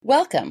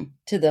Welcome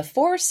to the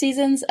 4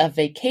 Seasons of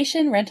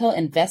Vacation Rental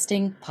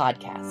Investing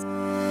podcast.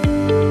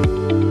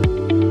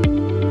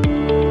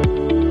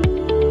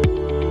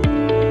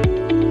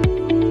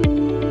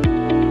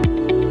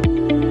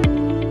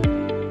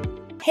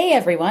 Hey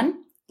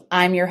everyone,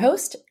 I'm your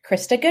host,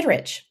 Krista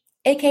Goodrich,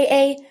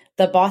 aka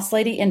the Boss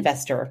Lady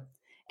Investor,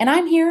 and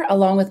I'm here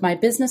along with my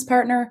business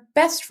partner,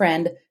 best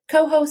friend,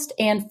 co-host,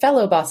 and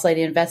fellow Boss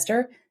Lady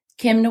Investor,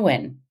 Kim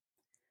Nguyen.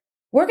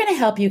 We're going to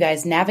help you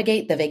guys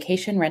navigate the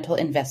vacation rental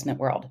investment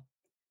world.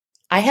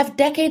 I have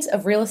decades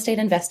of real estate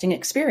investing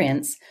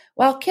experience,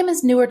 while Kim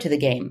is newer to the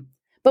game,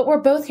 but we're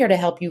both here to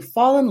help you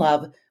fall in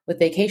love with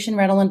vacation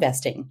rental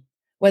investing,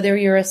 whether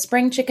you're a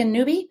spring chicken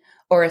newbie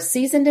or a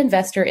seasoned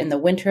investor in the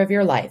winter of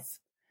your life.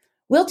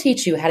 We'll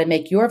teach you how to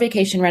make your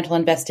vacation rental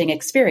investing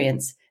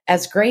experience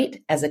as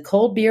great as a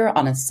cold beer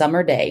on a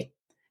summer day,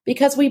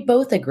 because we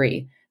both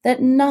agree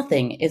that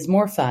nothing is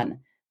more fun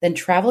than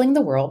traveling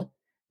the world,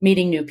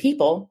 meeting new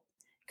people,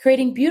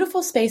 creating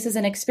beautiful spaces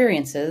and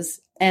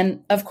experiences,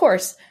 and, of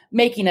course,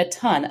 making a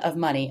ton of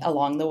money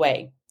along the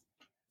way.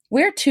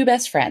 We're two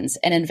best friends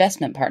and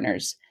investment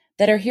partners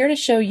that are here to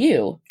show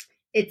you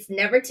it's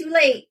never too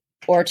late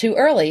or too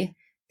early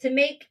to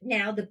make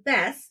now the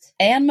best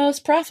and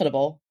most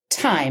profitable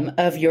time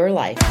of your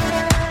life.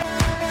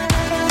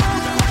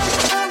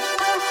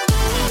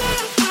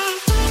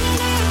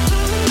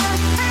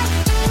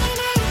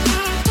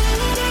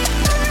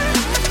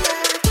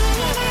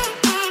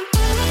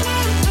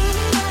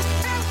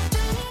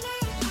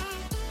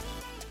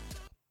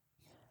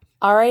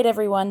 All right,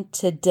 everyone.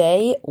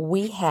 Today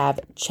we have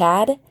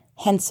Chad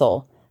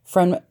Hensel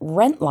from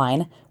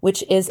Rentline,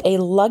 which is a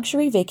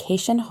luxury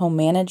vacation home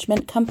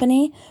management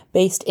company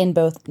based in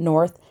both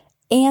North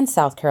and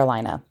South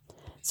Carolina.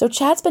 So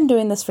Chad's been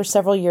doing this for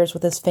several years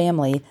with his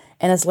family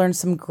and has learned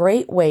some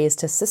great ways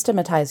to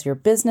systematize your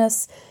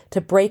business,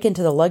 to break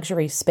into the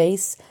luxury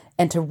space,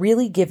 and to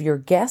really give your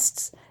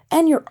guests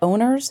and your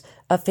owners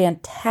a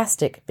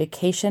fantastic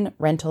vacation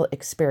rental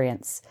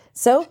experience.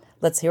 So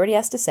let's hear what he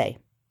has to say.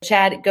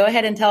 Chad, go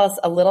ahead and tell us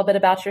a little bit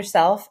about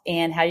yourself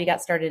and how you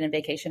got started in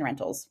vacation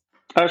rentals.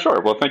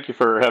 Sure. Well, thank you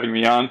for having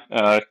me on,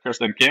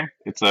 Krista and Kim.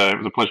 It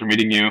was a pleasure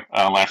meeting you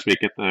last week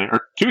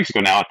or 2 weeks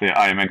ago now at the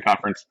IMN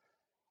conference.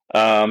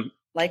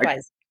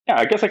 Likewise.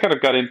 I guess I kind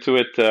of got into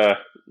it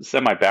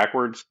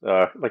semi-backwards,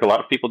 like a lot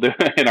of people do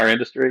in our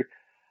industry.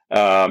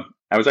 I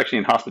was actually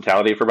in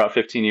hospitality for about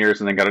 15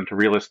 years and then got into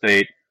real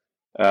estate.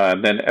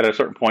 Then at a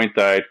certain point,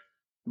 I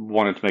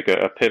wanted to make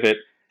a pivot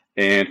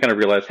and kind of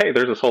realized, hey,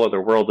 there's this whole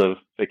other world of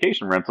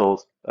vacation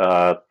rentals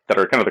that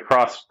are kind of the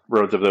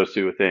crossroads of those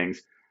two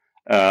things.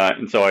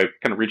 And so I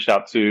kind of reached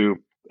out to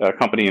a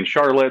company in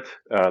Charlotte.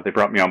 They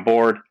brought me on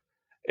board,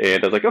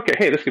 and I was like, okay,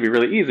 hey, this could be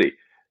really easy.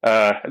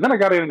 And then I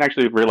got in and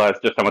actually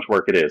realized just how much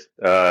work it is.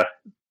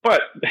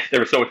 But there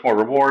was so much more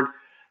reward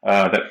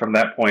that from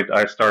that point,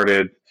 I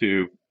started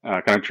to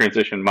kind of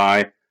transition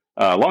my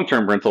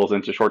long-term rentals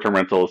into short-term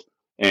rentals,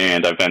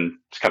 and I've been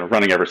just kind of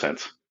running ever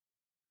since.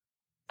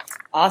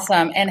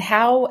 Awesome. And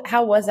how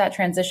was that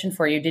transition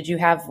for you? Did you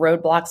have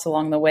roadblocks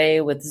along the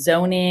way with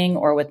zoning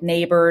or with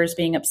neighbors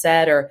being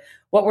upset, or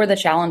what were the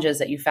challenges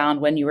that you found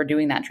when you were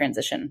doing that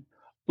transition?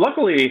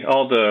 Luckily,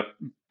 all the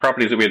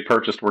properties that we had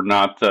purchased were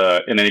not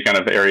in any kind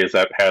of areas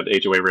that had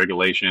HOA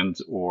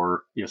regulations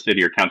or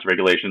city or county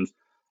regulations.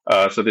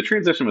 So the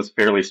transition was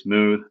fairly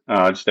smooth.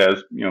 Just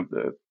as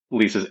the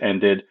leases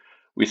ended,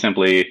 we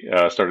simply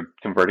started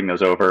converting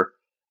those over.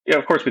 Yeah,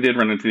 of course, we did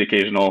run into the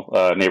occasional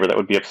neighbor that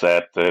would be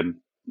upset, and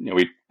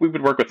we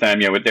would work with them.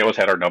 They always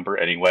had our number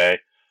anyway.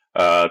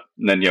 And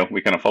then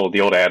we kind of followed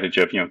the old adage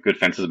of good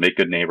fences make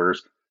good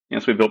neighbors.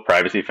 So we built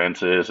privacy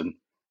fences, and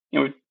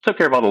we took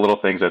care of all the little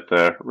things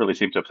that really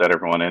seemed to upset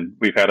everyone. And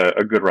we've had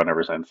a good run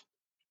ever since.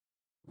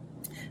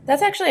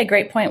 That's actually a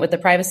great point with the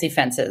privacy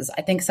fences.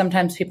 I think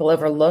sometimes people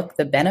overlook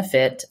the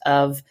benefit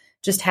of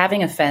just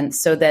having a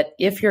fence so that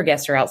if your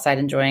guests are outside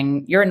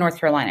enjoying, you're in North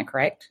Carolina,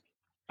 correct?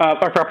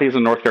 Our property is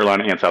in North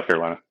Carolina and South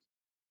Carolina.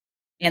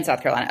 And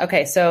South Carolina.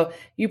 Okay, so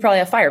you probably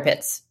have fire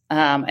pits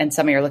in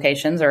some of your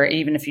locations, or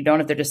even if you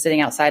don't, if they're just sitting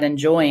outside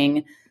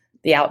enjoying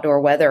the outdoor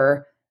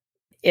weather.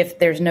 If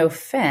there's no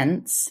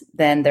fence,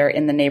 then they're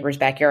in the neighbor's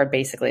backyard,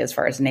 basically, as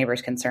far as the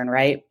neighbor's concerned,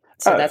 right?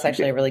 So that's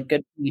actually a really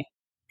good point.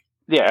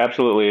 Yeah,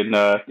 absolutely. And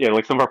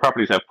like some of our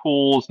properties have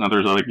pools, and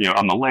others are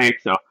on the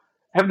lake. So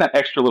having that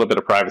extra little bit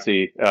of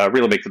privacy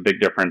really makes a big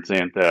difference.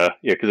 And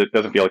because it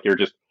doesn't feel like you're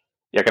just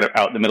kind of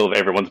out in the middle of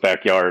everyone's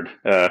backyard.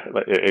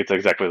 It's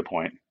exactly the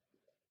point.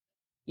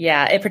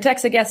 Yeah, it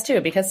protects the guests too,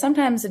 because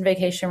sometimes in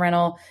vacation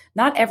rental,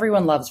 not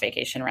everyone loves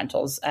vacation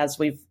rentals, as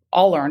we've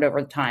all learned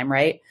over time,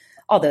 right?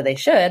 Although they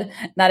should,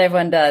 not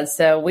everyone does.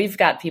 So we've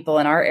got people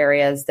in our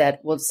areas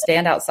that will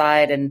stand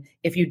outside, and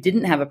if you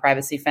didn't have a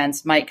privacy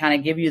fence, might kind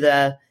of give you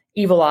the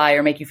evil eye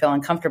or make you feel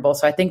uncomfortable.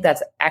 So I think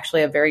that's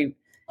actually a very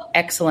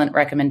excellent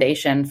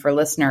recommendation for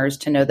listeners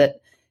to know that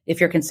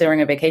if you're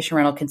considering a vacation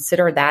rental,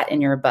 consider that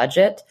in your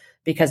budget,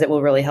 because it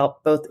will really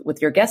help both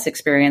with your guest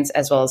experience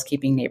as well as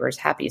keeping neighbors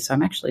happy. So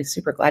I'm actually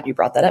super glad you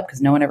brought that up,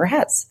 because no one ever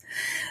has.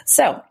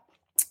 So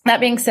That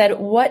being said,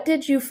 what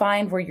did you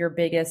find were your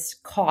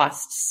biggest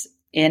costs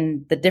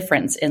in the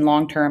difference in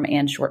long-term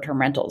and short-term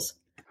rentals?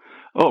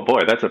 Oh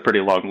boy, that's a pretty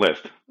long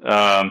list.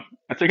 I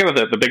think kind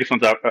of the biggest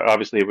ones,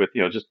 obviously, with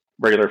just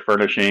regular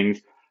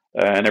furnishings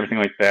and everything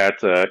like that.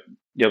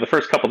 The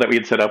first couple that we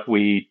had set up,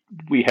 we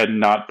had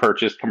not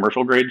purchased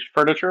commercial grade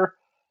furniture,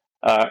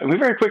 and we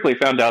very quickly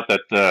found out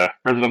that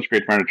residential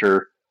grade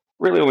furniture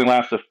really only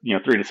lasts 3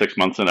 to 6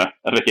 months in a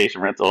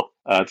vacation rental.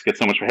 It's get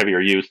so much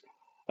heavier use.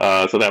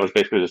 So that was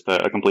basically just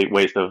a complete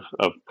waste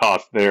of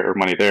cost there or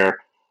money there.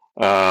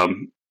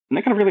 And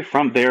then kind of really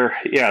from there,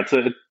 yeah,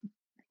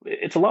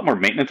 it's a lot more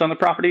maintenance on the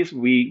properties.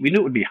 We knew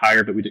it would be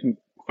higher, but we didn't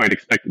quite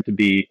expect it to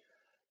be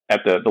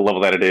at the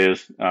level that it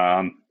is.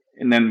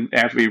 And then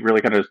as we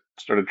really kind of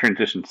started to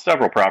transition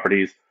several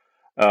properties,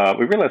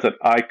 we realized that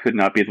I could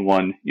not be the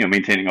one,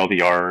 maintaining all the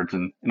yards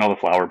and all the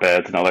flower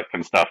beds and all that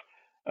kind of stuff.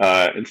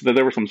 And so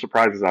there were some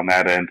surprises on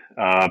that end,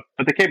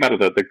 but they came out of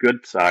the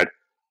good side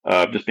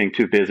of just being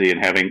too busy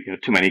and having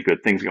too many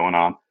good things going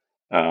on.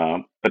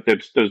 But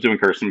those do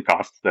incur some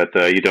costs that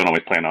you don't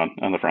always plan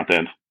on the front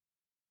end.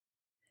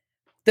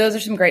 Those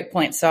are some great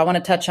points. So I want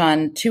to touch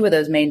on two of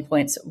those main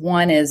points.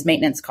 One is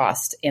maintenance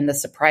cost and the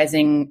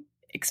surprising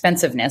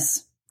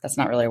expensiveness. That's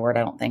not really a word,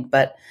 I don't think,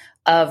 but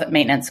of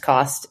maintenance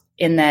cost,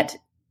 in that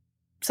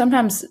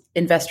sometimes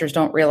investors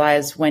don't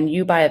realize when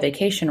you buy a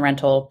vacation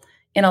rental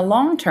in a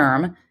long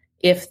term,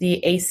 if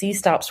the AC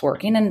stops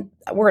working, and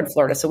we're in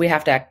Florida, so we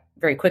have to act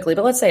very quickly,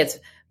 but let's say it's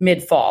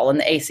mid fall and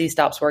the AC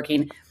stops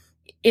working.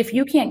 If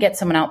you can't get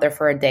someone out there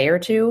for a day or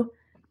two,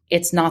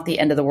 it's not the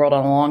end of the world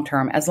on the long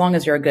term, as long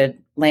as you're a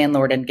good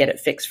landlord and get it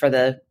fixed for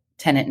the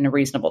tenant in a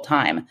reasonable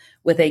time.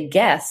 With a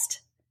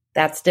guest,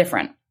 that's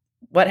different.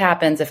 What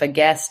happens if a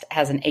guest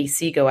has an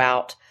AC go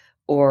out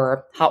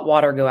or hot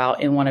water go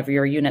out in one of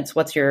your units?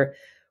 What's the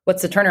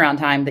turnaround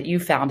time that you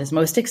found is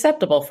most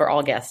acceptable for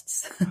all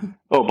guests?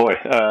 Oh boy,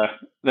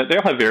 they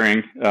all have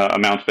varying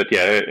amounts, but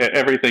yeah,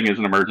 everything is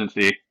an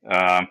emergency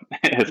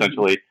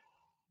essentially.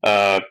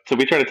 So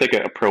we try to take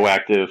a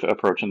proactive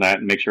approach in that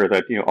and make sure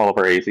that all of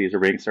our ACs are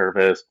being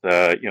serviced.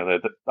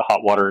 The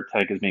hot water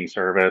tank is being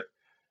serviced.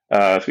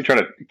 So we try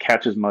to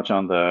catch as much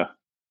on the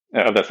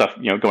of that stuff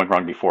going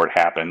wrong before it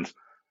happens.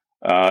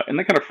 And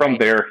then kind of from Right.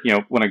 there,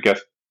 when a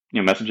guest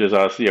messages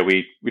us,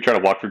 we try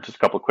to walk through just a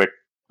couple of quick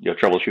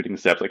troubleshooting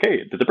steps, like,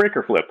 hey, did the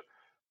breaker flip?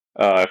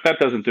 If that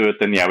doesn't do it,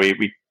 then yeah,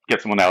 we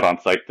get someone out on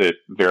site to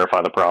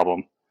verify the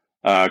problem.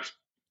 Like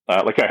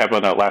I had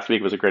one last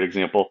week was a great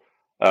example.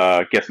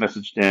 Guest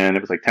messaged in.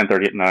 It was like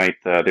 10:30 at night.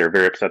 They were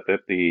very upset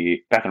that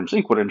the bathroom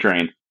sink wouldn't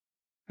drain.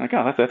 Like,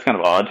 oh, that's kind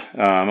of odd.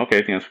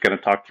 Okay, so we kind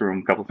of talked through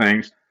a couple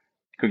things.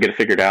 Could get it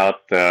figured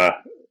out. I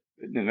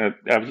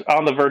was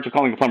on the verge of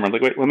calling the plumber. I'm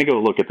like, wait, let me go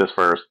look at this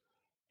first.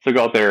 So I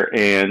go out there,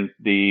 and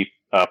the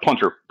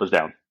plunger was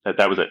down.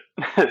 That was it.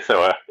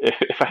 So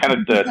if I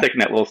hadn't taken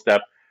that little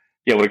step,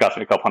 it would have cost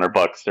me a couple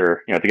 $100,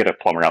 or to get a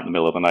plumber out in the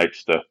middle of the night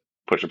just to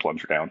push the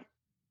plunger down.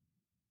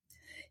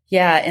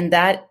 Yeah, and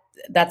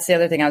that's the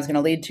other thing I was going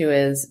to lead to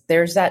is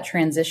there's that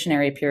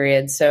transitionary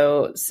period.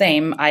 So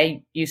same,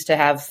 I used to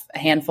have a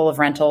handful of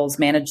rentals,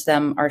 manage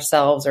them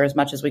ourselves or as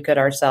much as we could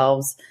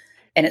ourselves,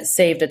 and it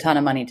saved a ton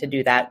of money to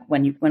do that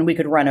when we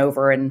could run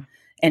over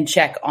and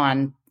check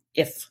on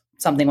if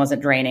something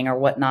wasn't draining or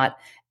whatnot.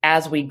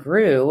 As we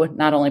grew,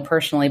 not only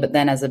personally but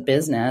then as a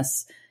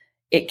business,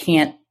 we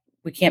can't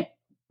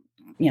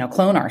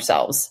clone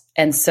ourselves.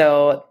 And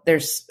so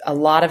there's a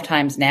lot of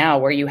times now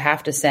where you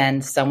have to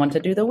send someone to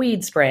do the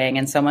weed spraying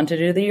and someone to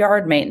do the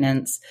yard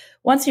maintenance.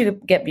 Once you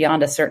get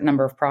beyond a certain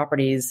number of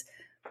properties,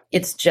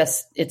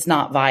 it's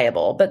not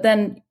viable. But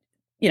then,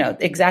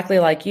 exactly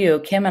like you,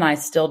 Kim and I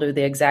still do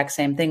the exact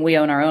same thing. We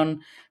own our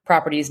own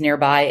properties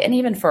nearby. And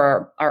even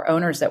for our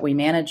owners that we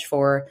manage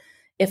for,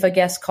 if a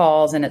guest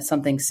calls and it's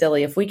something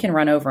silly, if we can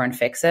run over and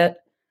fix it,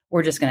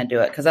 we're just going to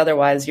do it. Because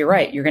otherwise, you're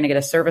right, you're going to get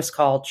a service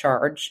call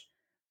charge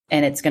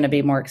and it's going to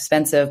be more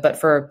expensive. But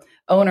for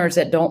owners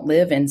that don't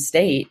live in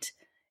state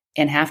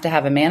and have to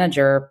have a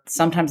manager,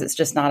 sometimes it's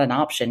just not an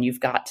option. You've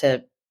got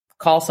to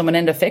call someone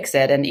in to fix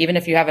it. And even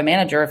if you have a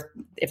manager,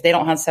 if they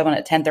don't have someone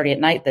at 10:30 at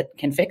night that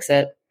can fix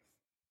it,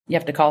 you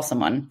have to call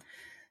someone.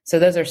 So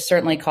those are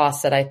certainly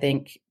costs that I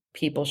think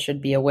people should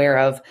be aware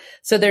of.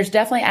 So there's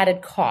definitely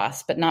added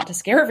costs, but not to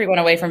scare everyone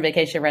away from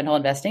vacation rental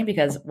investing,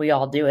 because we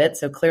all do it.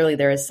 So clearly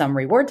there is some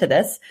reward to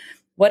this.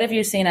 What have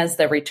you seen as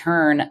the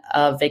return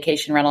of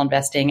vacation rental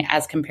investing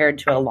as compared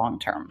to a long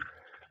term?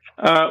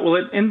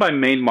 Well, in my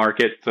main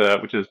market,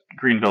 which is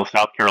Greenville,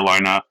 South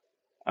Carolina,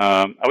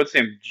 I would say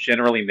I'm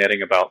generally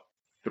netting about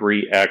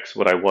 3x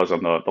what I was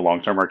on the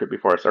long term market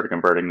before I started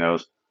converting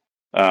those.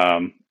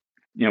 Um,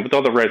 with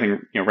all the rising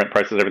rent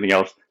prices and everything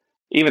else,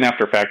 even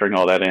after factoring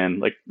all that in,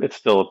 like it's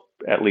still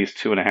at least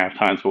 2.5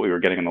 times what we were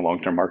getting in the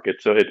long term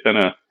market. So it's been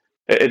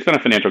a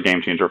financial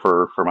game changer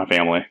for my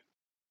family.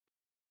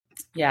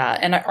 Yeah.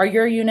 And are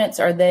your units,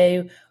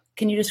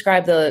 can you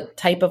describe the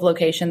type of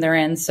location they're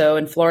in? So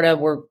in Florida,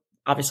 we're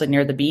obviously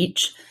near the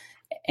beach,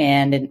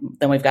 and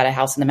then we've got a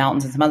house in the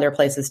mountains and some other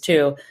places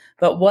too.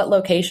 But what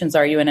locations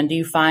are you in? And do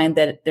you find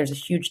that there's a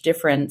huge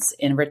difference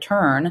in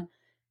return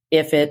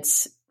if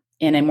it's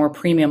in a more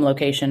premium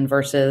location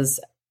versus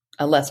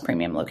a less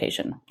premium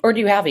location? Or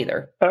do you have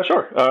either?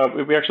 Sure.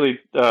 We actually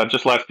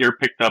just last year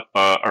picked up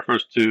our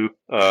first two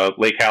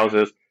lake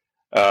houses,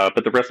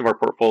 but the rest of our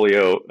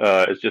portfolio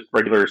is just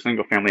regular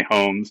single family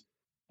homes,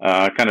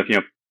 kind of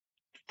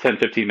 10,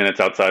 15 minutes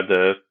outside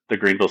the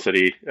Greenville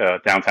City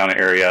downtown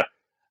area.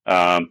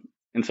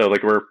 And so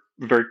like we're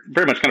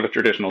very much kind of a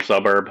traditional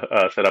suburb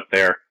set up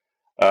there.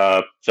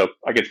 So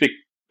I can speak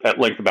at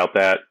length about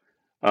that.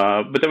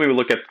 But then we would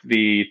look at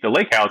the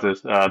lake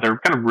houses. They're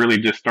kind of really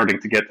just starting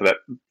to get to that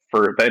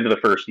for the end of the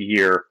first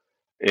year.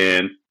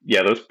 And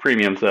yeah, those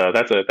premiums,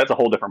 that's a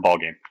whole different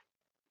ballgame.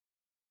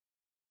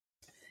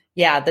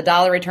 Yeah, the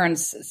dollar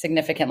returns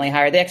significantly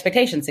higher. The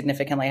expectation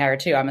significantly higher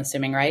too, I'm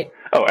assuming, right?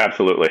 Oh,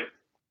 absolutely.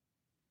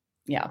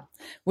 Yeah.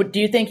 Do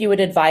you think you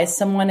would advise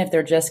someone if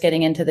they're just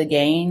getting into the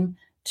game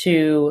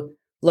to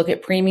look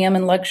at premium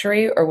and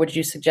luxury, or would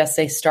you suggest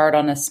they start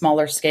on a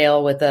smaller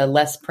scale with a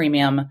less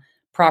premium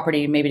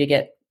property, maybe to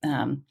get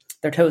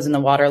their toes in the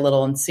water a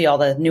little and see all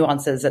the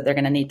nuances that they're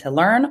going to need to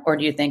learn? Or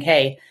do you think,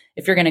 hey,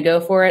 if you're going to go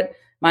for it,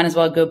 might as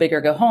well go big or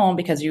go home,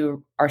 because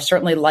you are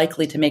certainly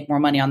likely to make more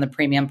money on the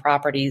premium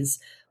properties?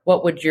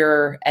 What would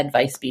your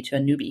advice be to a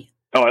newbie?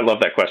 Oh, I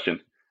love that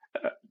question.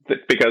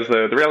 Because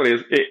the reality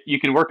is you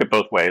can work it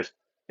both ways,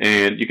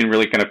 and you can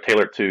really kind of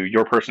tailor it to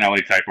your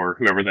personality type or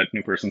whoever that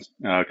new person's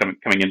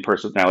coming in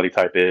personality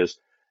type is,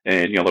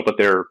 and look what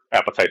their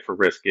appetite for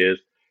risk is.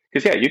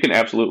 Because yeah, you can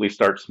absolutely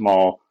start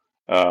small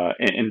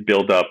and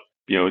build up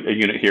a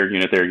unit here,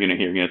 unit there, unit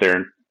here, unit there,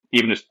 and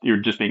even if you're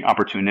just being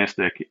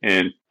opportunistic,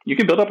 and you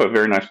can build up a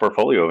very nice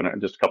portfolio in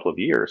just a couple of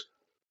years.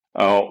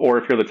 Or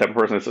if you're the type of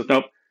person that says,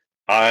 nope,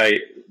 I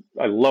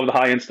love the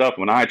high end stuff.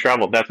 When I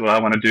travel, that's what I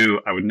want to do.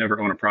 I would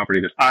never own a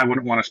property that I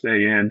wouldn't want to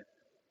stay in,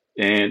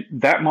 and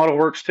that model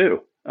works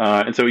too.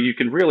 And so you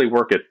can really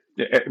work it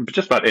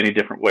just about any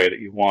different way that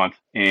you want.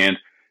 And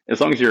as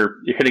long as you're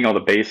hitting all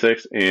the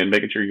basics and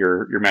making sure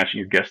you're matching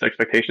your guest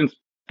expectations,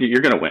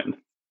 you're going to win.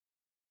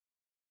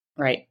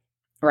 Right.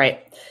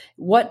 Right.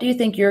 What do you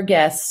think your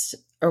guests,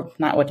 or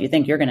not what do you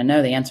think, you're going to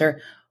know the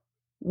answer.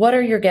 What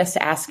are your guests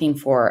asking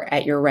for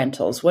at your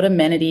rentals? What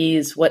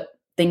amenities, what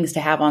things to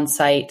have on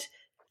site?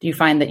 Do you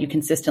find that you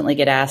consistently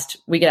get asked?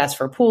 We get asked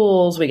for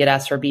pools. We get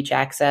asked for beach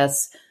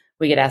access.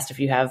 We get asked if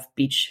you have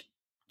beach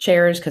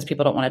chairs because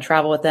people don't want to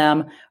travel with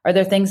them. Are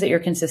there things that you're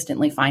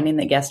consistently finding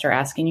that guests are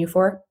asking you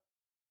for?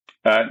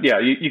 Yeah,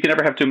 you can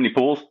never have too many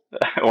pools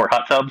or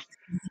hot tubs.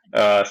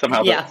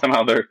 Somehow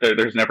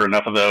there's never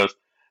enough of those.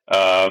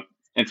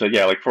 And so,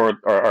 yeah, like for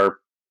our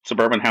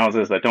suburban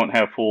houses that don't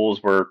have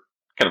pools, we're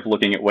kind of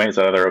looking at ways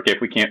either, okay,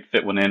 if we can't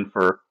fit one in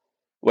for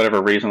whatever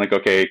reason, like,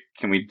 okay,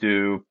 can we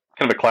do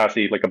kind of a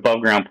classy, like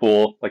above ground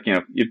pool? Like,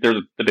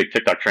 there's the big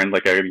TikTok trend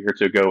like a year or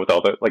two ago with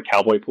all the like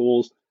cowboy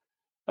pools.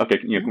 Okay,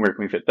 where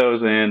can we fit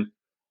those in?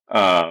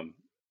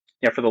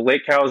 Yeah, for the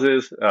lake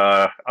houses,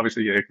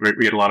 obviously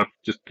we had a lot of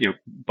just,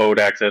 boat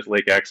access,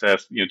 lake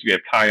access, do you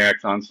have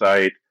kayaks on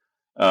site?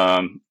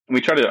 We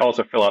try to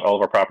also fill out all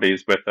of our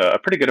properties with a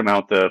pretty good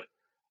amount of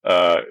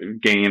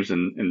games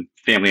and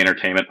family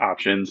entertainment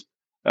options.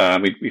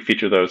 We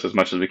feature those as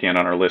much as we can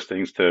on our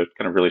listings to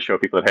kind of really show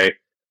people that, hey,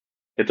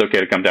 it's okay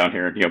to come down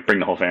here and bring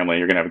the whole family.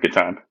 You're gonna have a good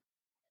time.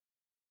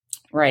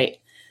 Right.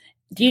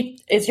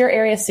 Is your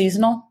area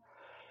seasonal?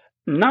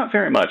 Not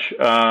very much.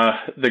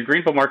 The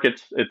Greenville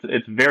markets,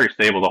 it's very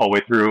stable the whole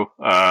way through.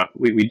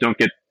 We don't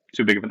get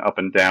too big of an up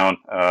and down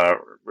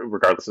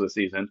regardless of the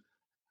season.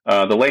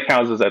 The lake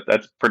houses,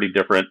 that's pretty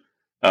different.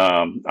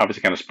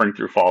 Obviously, kind of spring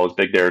through fall is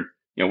big there.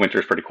 Winter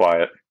is pretty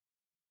quiet.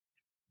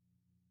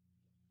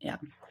 Yeah.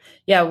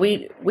 Yeah,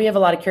 we have a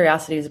lot of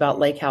curiosities about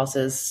lake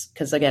houses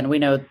because, again, we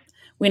know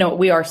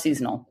we are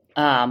seasonal,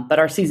 but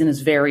our season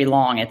is very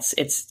long.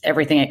 It's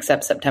everything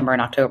except September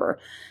and October,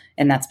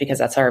 and that's because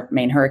that's our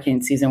main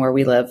hurricane season where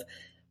we live.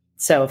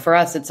 So for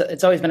us,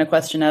 it's always been a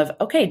question of,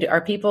 okay,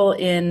 are people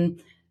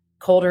in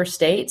colder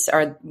states?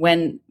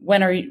 When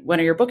are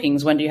your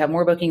bookings? When do you have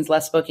more bookings,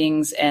 less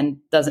bookings, and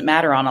does it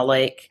matter on a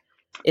lake?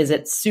 Is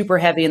it super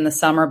heavy in the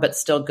summer but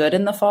still good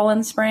in the fall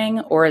and spring,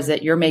 or is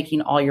it you're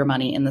making all your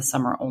money in the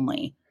summer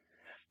only?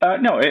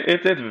 No,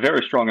 it's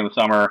very strong in the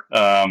summer.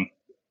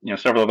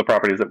 Several of the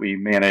properties that we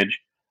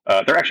manage,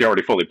 they're actually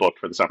already fully booked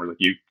for the summer. Like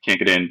you can't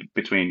get in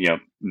between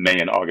May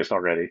and August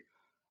already.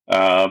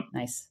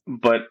 Nice.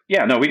 But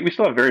yeah, no, we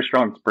still have very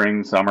strong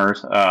spring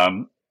summers.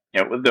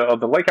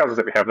 The lake houses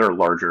that we have, they're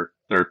larger.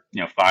 They're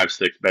 5,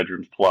 6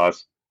 bedrooms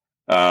plus,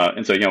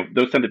 and so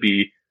those tend to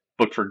be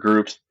booked for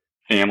groups,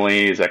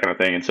 families, that kind of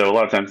thing. And so a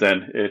lot of times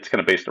then it's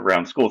kind of based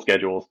around school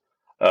schedules.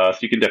 So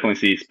you can definitely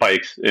see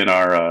spikes in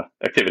our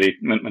activity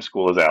when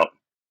school is out.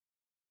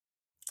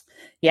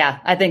 Yeah,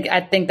 I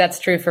think that's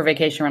true for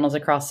vacation rentals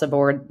across the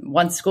board.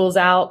 Once school's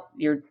out,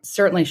 you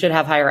certainly should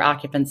have higher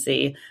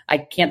occupancy. I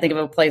can't think of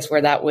a place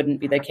where that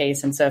wouldn't be the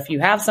case. And so if you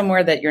have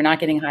somewhere that you're not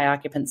getting high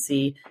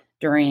occupancy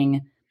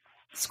during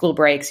school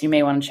breaks, you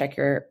may want to check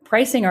your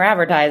pricing or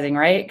advertising,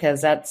 right?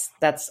 Because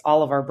that's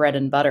all of our bread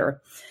and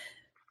butter.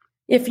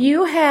 If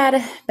you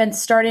had been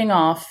starting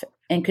off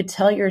and could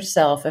tell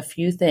yourself a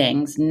few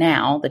things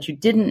now that you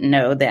didn't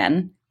know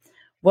then,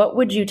 what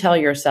would you tell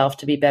yourself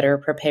to be better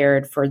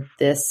prepared for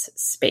this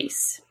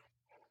space?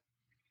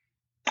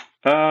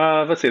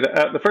 Let's see.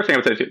 The first thing I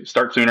would say is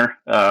start sooner.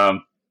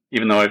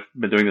 Even though I've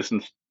been doing this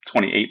since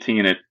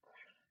 2018, it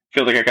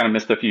feels like I kind of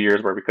missed a few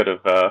years where we could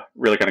have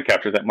really kind of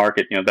captured that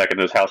market. Back in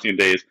those halcyon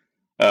days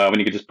when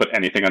you could just put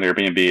anything on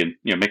Airbnb and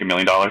make $1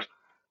 million.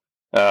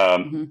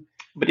 Mm-hmm.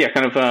 But yeah,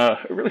 kind of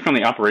really from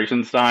the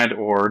operations side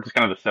or just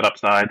kind of the setup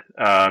side.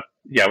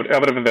 Yeah, I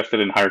would have invested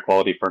in higher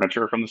quality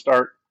furniture from the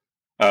start.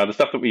 The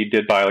stuff that we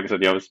did buy, like I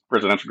said, was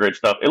residential grade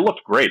stuff. It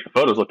looked great. The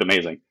photos looked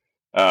amazing.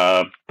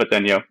 But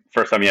then,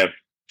 first time you have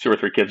 2 or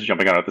 3 kids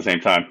jumping on at the same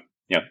time,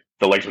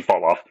 the legs would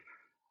fall off.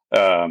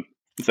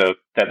 So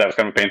that was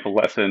kind of a painful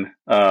lesson.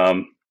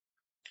 And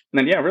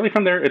then, yeah, really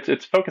from there,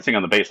 it's focusing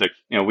on the basics.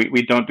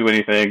 We don't do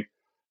anything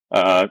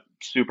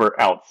super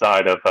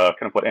outside of kind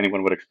of what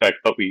anyone would expect,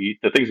 but the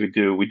things we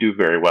do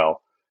very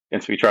well.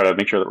 And so we try to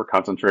make sure that we're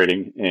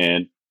concentrating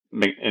and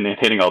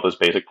hitting all those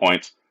basic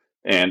points.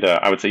 And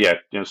I would say,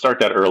 yeah, start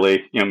that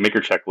early. Make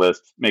your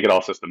checklists, make it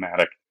all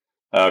systematic.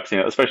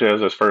 Especially as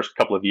those first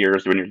couple of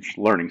years when you're just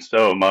learning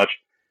so much,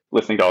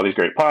 listening to all these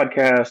great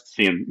podcasts,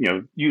 seeing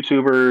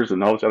YouTubers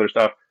and all this other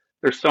stuff.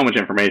 There's so much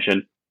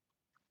information,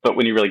 but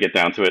when you really get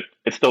down to it,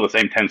 it's still the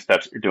same 10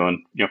 steps that you're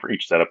doing. For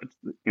each setup,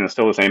 it's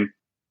still the same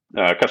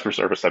customer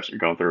service steps that you're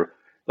going through.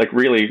 Like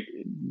really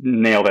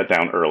nail that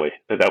down early.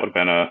 That would have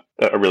been a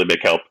really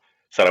big help.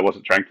 So that I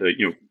wasn't trying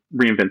to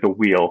reinvent the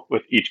wheel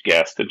with each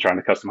guest and trying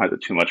to customize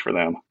it too much for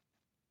them.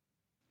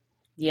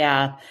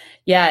 Yeah.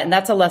 And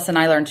that's a lesson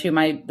I learned too.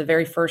 The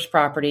very first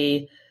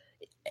property,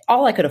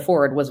 all I could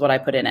afford was what I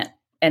put in it.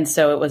 And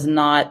so it was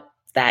not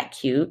that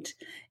cute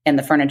and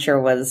the furniture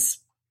was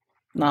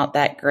not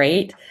that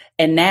great.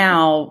 And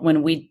now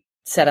when we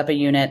set up a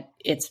unit,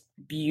 it's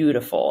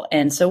beautiful.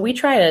 And so we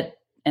try to,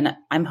 and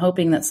I'm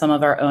hoping that some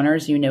of our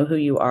owners, know who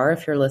you are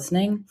if you're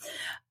listening.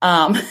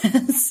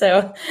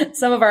 So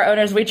some of our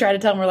owners, we try to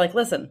tell them, we're like,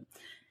 listen,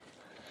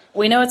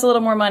 we know it's a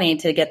little more money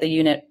to get the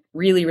unit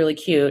really, really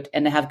cute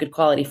and to have good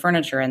quality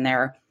furniture in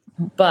there,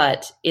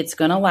 but it's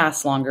going to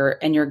last longer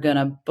and you're going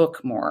to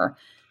book more.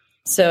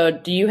 So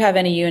do you have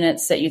any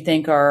units that you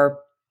think are,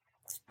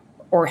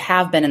 or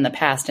have been in the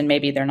past, and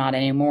maybe they're not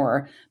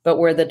anymore, but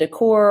where the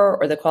decor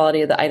or the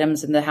quality of the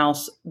items in the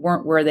house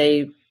weren't where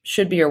they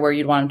should be or where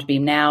you'd want them to be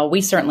now?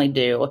 We certainly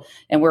do.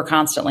 And we're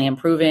constantly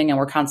improving and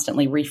we're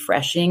constantly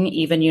refreshing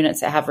even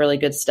units that have really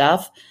good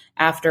stuff.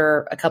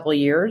 After a couple of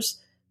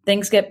years,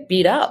 things get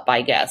beat up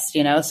by guests,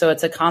 so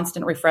it's a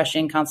constant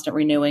refreshing, constant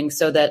renewing,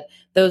 so that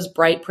those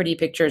bright, pretty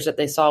pictures that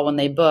they saw when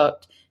they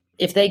booked,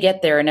 if they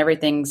get there and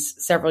everything's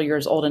several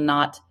years old and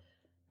not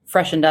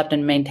freshened up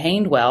and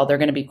maintained well, they're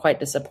going to be quite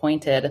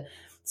disappointed.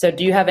 So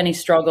do you have any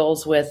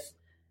struggles with,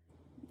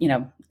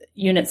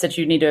 units that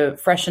you need to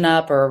freshen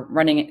up or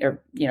running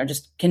or,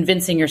 just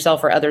convincing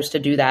yourself or others to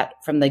do that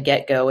from the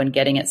get-go and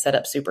getting it set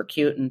up super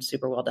cute and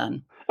super well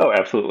done? Oh,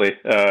 absolutely.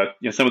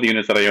 Some of the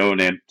units that I own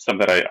and some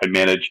that I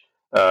manage,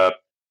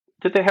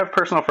 did they have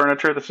personal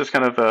furniture that's just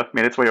kind of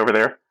made its way over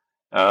there?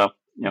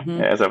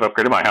 As I've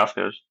upgraded my house,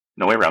 there's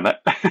no way around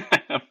that.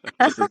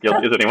 Just as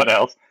guilty as anyone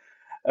else.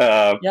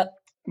 Yep.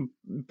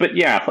 But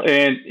yeah,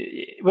 and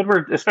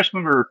especially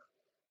when we're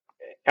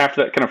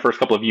after that kind of first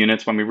couple of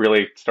units, when we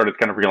really started to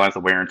kind of realize the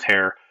wear and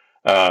tear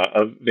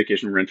of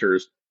vacation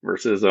renters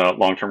versus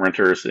long-term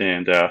renters,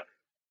 and kind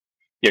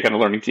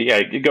of learning to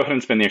go ahead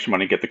and spend the extra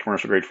money, get the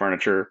commercial grade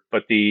furniture.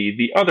 But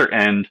the other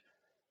end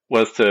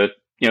was to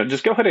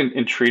just go ahead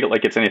and treat it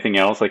like it's anything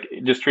else. Like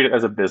just treat it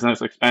as a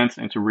business expense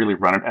and to really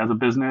run it as a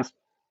business.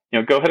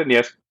 Go ahead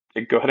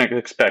and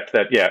expect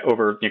that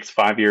over the next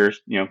 5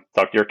 years,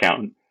 talk to your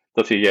accountant.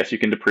 They'll say, yes, you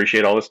can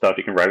depreciate all this stuff.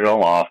 You can write it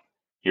all off.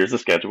 Here's the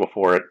schedule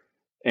for it.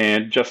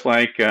 And just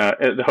like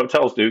the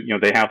hotels do,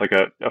 they have like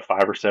a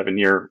 5 or 7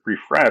 year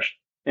refresh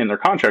in their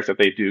contracts that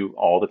they do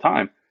all the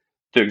time.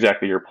 To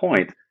exactly your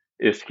point,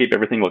 is to keep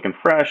everything looking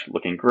fresh,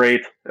 looking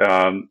great.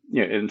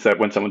 And so that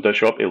when someone does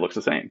show up, it looks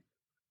the same.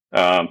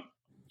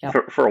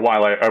 For a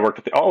while, I worked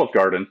at the Olive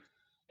Garden,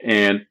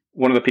 and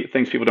one of the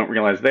things people don't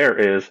realize there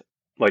is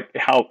like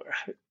how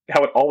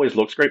it always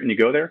looks great when you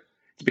go there.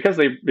 It's because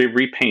they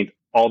repaint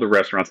all the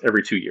restaurants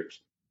every 2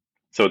 years.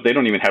 So they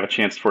don't even have a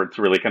chance for it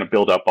to really kind of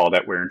build up all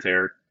that wear and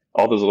tear,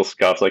 all those little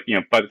scuffs. Like,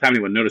 by the time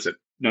anyone notices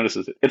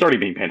it, it's already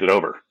being painted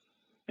over.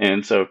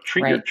 And so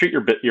treat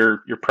your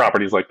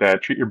properties like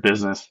that, treat your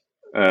business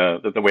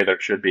the way that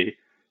it should be,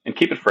 and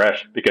keep it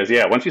fresh, because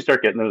once you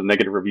start getting those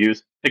negative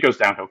reviews, it goes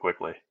downhill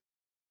quickly.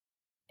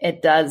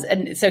 It does.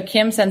 And so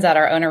Kim sends out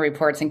our owner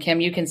reports, and Kim,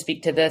 you can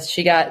speak to this.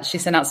 She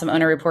sent out some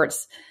owner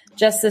reports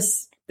just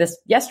this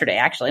yesterday,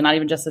 actually, not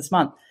even just this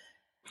month.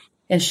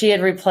 And she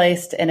had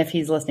replaced, and if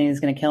he's listening,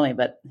 he's going to kill me,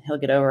 but he'll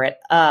get over it.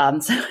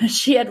 So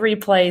she had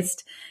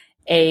replaced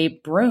a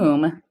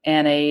broom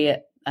and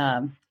a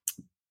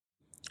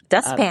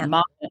dustpan.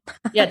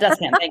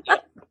 Dustpan. Thank you.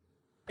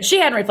 She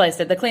hadn't replaced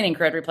it. The cleaning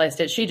crew had replaced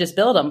it. She just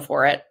billed him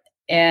for it.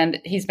 And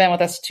he's been with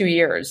us 2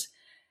 years,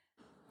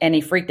 and he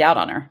freaked out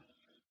on her.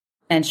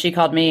 And she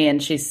called me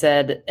and she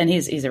said, and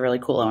he's a really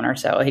cool owner.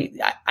 So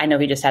I know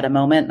he just had a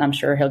moment and I'm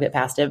sure he'll get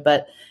past it,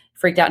 but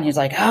freaked out. And he's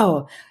like,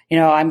 oh,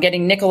 I'm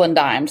getting nickel and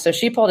dime. So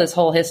she pulled his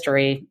whole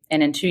history.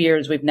 And in 2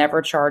 years, we've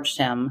never charged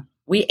him.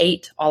 We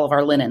ate all of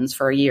our linens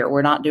for a year.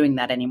 We're not doing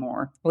that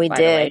anymore. We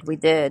did.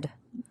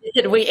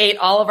 We ate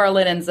all of our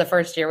linens the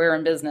first year we were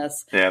in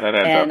business. Yeah, that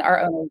adds up.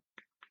 Our own.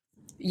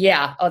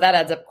 Yeah. Oh, that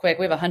adds up quick.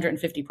 We have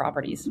 150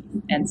 properties.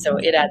 And so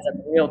it adds up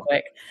real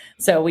quick.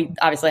 So we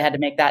obviously had to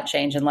make that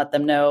change and let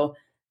them know,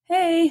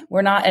 hey,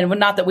 we're not, and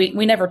not that we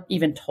never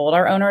even told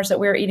our owners that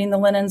we were eating the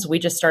linens. We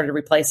just started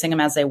replacing them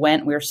as they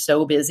went. We were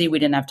so busy. We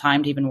didn't have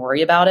time to even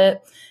worry about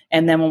it.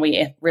 And then when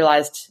we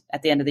realized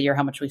at the end of the year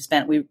how much we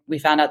spent, we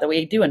found out that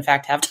we do in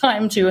fact have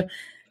time to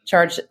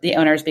charge the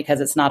owners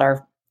because it's not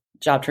our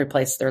job to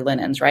replace their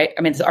linens, right?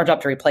 I mean, it's our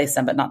job to replace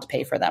them, but not to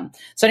pay for them.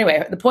 So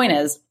anyway, the point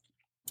is,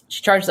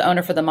 she charged the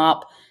owner for the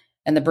mop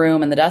and the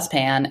broom and the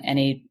dustpan, and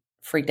he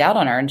freaked out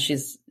on her. And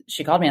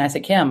she called me and I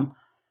said, Kim,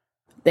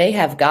 they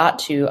have got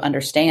to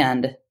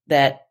understand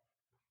that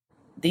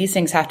these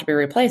things have to be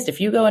replaced.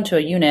 If you go into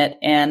a unit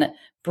and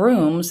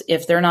brooms,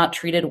 if they're not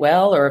treated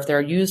well or if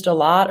they're used a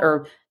lot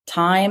or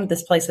time,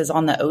 this place is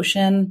on the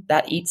ocean,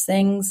 that eats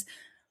things,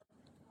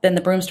 then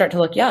the brooms start to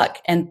look yuck.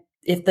 And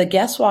if the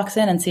guest walks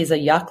in and sees a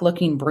yuck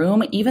looking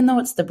broom, even though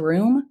it's the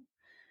broom,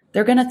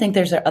 they're going to think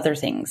there's other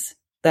things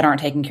that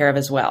aren't taken care of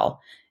as well.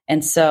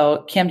 And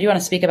so, Kim, do you want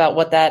to speak about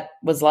what that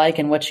was like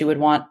and what you would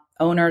want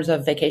owners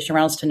of vacation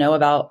rentals to know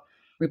about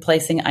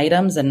replacing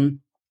items and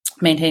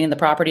maintaining the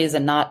properties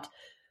and not,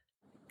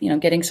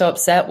 getting so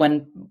upset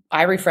when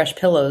I refresh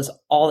pillows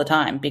all the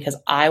time because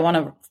I want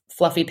a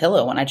fluffy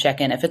pillow when I check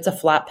in. If it's a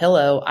flat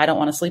pillow, I don't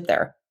want to sleep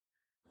there.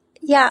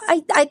 Yeah,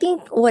 I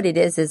think what it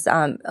is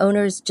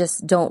owners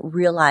just don't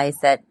realize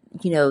that,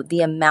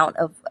 the amount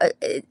of,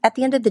 at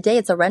the end of the day,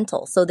 it's a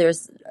rental. So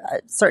there's a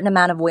certain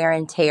amount of wear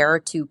and tear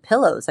to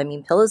pillows. I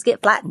mean, pillows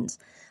get flattened.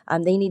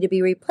 They need to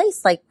be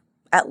replaced like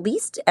at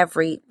least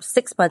every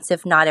 6 months,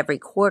 if not every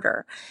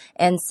quarter.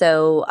 And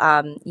so,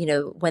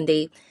 when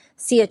they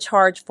see a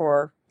charge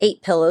for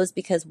 8 pillows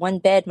because one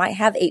bed might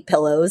have 8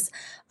 pillows,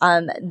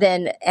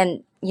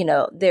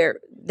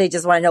 they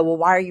just want to know, well,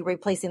 why are you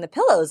replacing the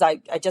pillows?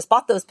 I just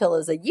bought those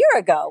pillows a year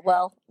ago.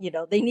 Well,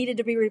 they needed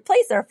to be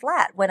replaced. They're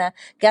flat. When a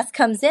guest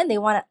comes in, they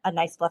want a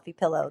nice fluffy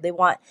pillow. They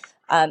want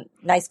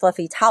nice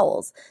fluffy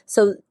towels.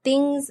 So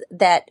things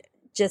that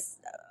just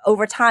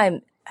over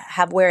time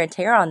have wear and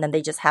tear on them,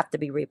 they just have to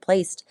be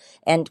replaced.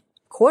 And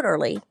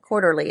quarterly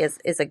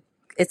is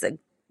a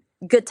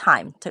good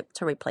time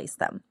to replace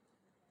them.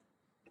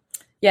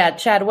 Yeah.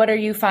 Chad, what are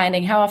you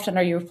finding? How often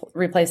are you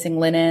replacing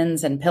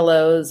linens and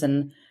pillows,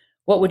 and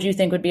what would you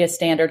think would be a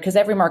standard? Because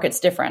every market's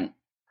different.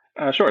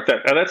 Sure.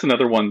 That's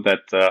another one that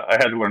I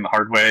had to learn the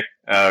hard way.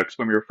 Because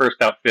when we were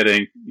first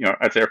outfitting,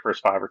 I'd say our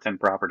first 5 or 10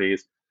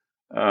 properties,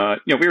 we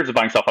were just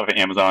buying stuff off of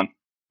Amazon,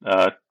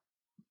 kind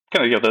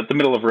of, the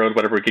middle of the road,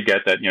 whatever we could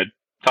get that,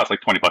 cost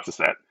like $20 a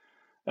set.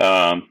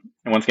 And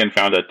once again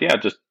found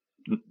that, just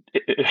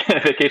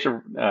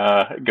vacation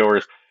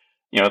goers,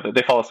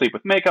 they fall asleep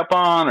with makeup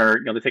on, or,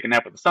 they take a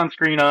nap with the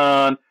sunscreen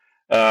on.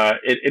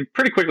 It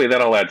pretty quickly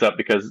that all adds up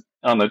because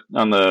on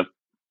the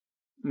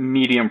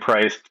medium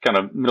priced kind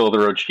of middle of the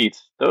road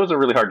sheets, those are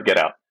really hard to get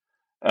out.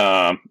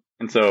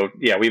 And so,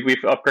 we've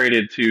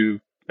upgraded to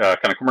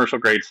kind of commercial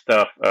grade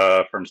stuff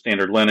from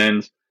standard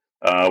linens,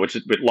 which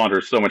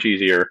launders so much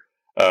easier.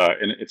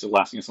 And it's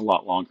lasting us a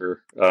lot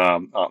longer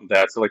on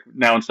that. So like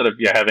now, instead of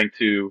having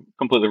to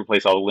completely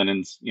replace all the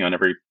linens, in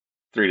every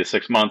 3 to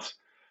 6 months,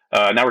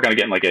 now we're kind of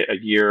getting like a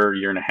year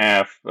and a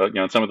half.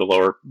 Some of the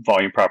lower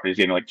volume properties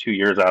getting like 2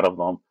 years out of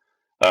them,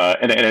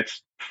 and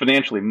it's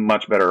financially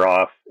much better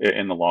off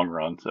in the long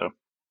run. So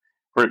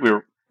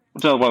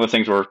it's one of those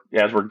things where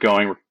as we're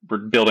going, we're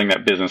building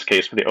that business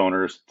case for the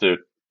owners to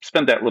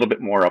spend that little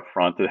bit more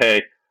upfront. That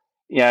hey,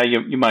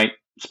 you might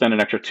spend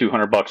an extra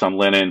 $200 on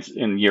linens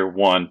in year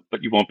 1,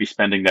 but you won't be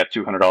spending that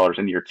 $200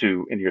 in year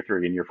 2, in year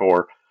 3, in year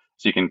 4.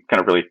 So you can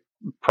kind of really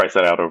price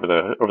that out over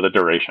the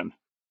duration.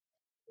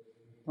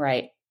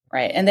 Right.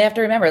 And they have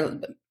to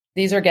remember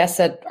these are guests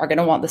that are going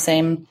to want the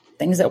same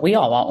things that we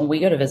all want when we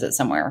go to visit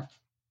somewhere,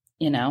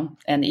 and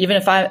even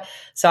if I'm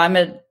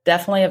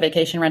definitely a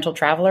vacation rental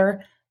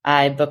traveler.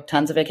 I book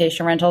tons of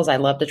vacation rentals. I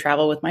love to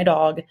travel with my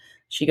dog.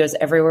 She goes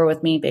everywhere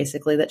with me,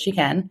 basically, that she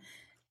can,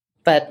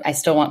 but I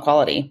still want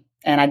quality.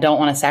 And I don't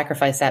want to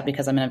sacrifice that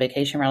because I'm in a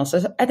vacation rental.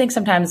 So I think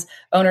sometimes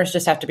owners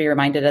just have to be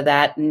reminded of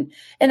that. And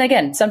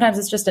again, sometimes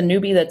it's just a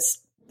newbie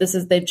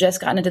they've just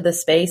gotten into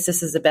this space.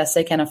 This is the best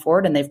they can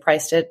afford, and they've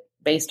priced it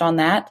based on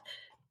that.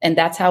 And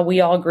that's how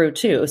we all grew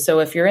too. So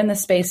if you're in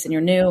this space and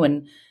you're new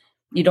and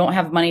you don't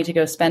have money to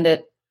go spend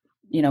it,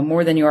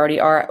 more than you already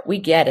are, we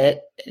get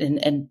it.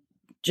 And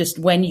just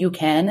when you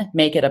can,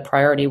 make it a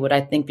priority would,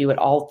 I think, be what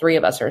all 3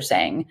 of us are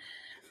saying.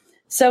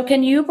 So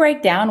can you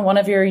break down one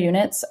of your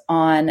units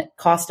on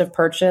cost of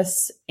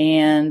purchase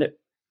and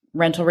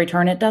rental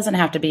return? It doesn't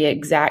have to be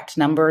exact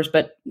numbers,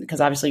 but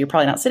because obviously you're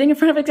probably not sitting in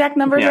front of exact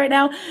numbers right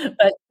now,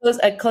 but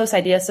a close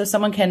idea so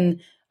someone can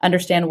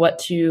understand what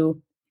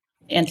to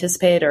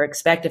anticipate or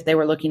expect if they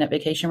were looking at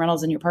vacation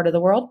rentals in your part of the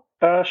world?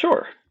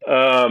 Sure.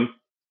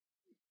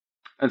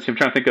 Let's see, I'm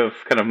trying to think of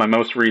kind of my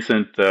most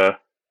recent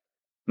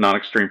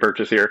non-extreme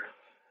purchase here.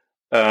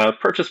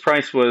 Purchase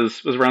price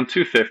was around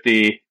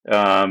 250.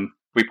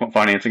 We put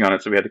financing on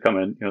it, so we had to come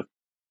in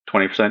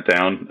 20%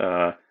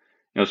 down.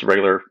 It's a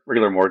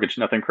regular mortgage,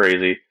 nothing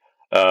crazy.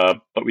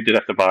 But we did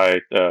have to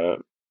buy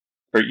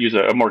or use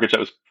a mortgage that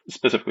was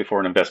specifically for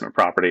an investment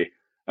property.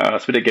 So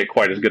we didn't get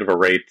quite as good of a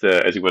rate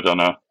as you would on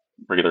a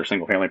regular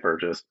single family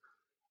purchase.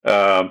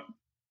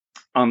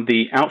 On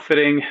the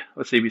outfitting,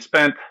 let's see, we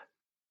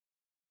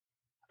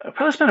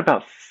probably spent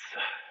about,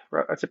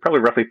 I'd say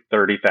probably roughly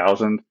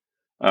 30,000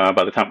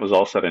 by the time it was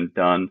all said and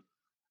done.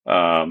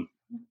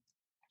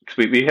 Because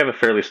we have a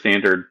fairly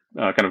standard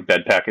kind of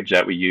bed package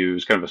that we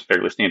use, kind of a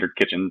fairly standard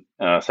kitchen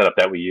setup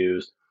that we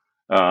use.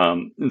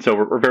 And so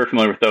we're very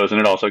familiar with those,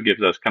 and it also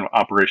gives us kind of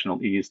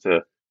operational ease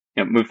to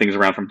move things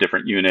around from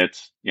different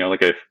units.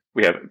 Like if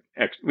we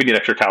need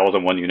extra towels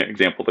on one unit,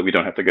 example, that we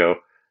don't have to go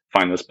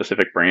find the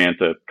specific brand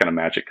to kind of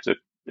match it because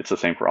it's the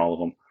same for all of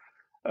them.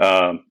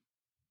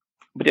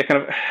 But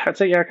yeah, I'd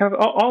say kind of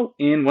all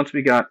in once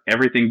we got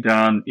everything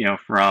done,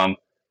 from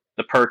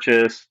the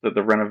purchase,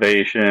 the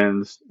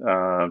renovations,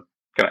 kind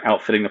of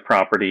outfitting the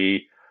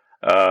property,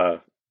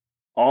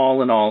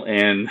 all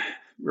in,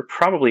 we're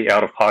probably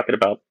out of pocket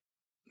about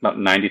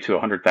 90 to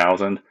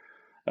 100,000,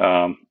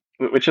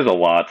 which is a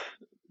lot.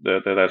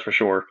 That's for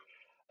sure.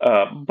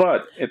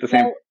 But at the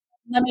same,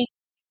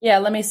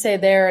 let me say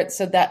there.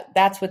 So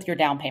that's with your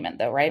down payment,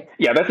 though, right?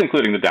 Yeah, that's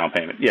including the down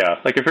payment. Yeah,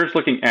 like if you're just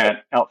looking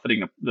at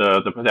outfitting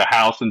the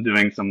house and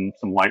doing some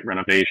light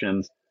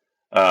renovations,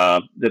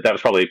 that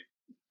was probably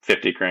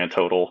 50 grand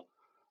total.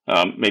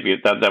 Maybe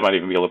that might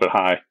even be a little bit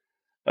high.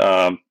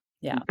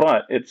 Yeah.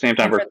 But at the same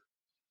time, we're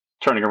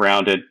turning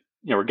around and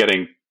we're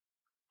getting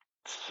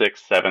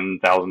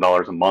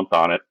 $6,000-7,000 a month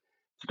on it.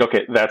 It's like,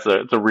 okay,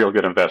 it's a real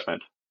good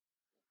investment.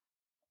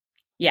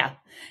 Yeah.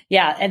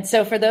 Yeah. And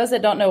so for those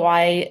that don't know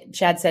why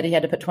Chad said he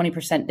had to put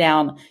 20%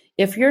 down,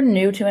 if you're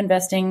new to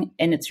investing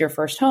and it's your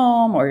first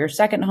home or your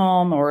second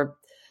home, or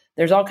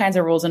there's all kinds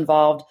of rules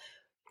involved,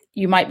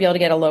 you might be able to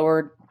get a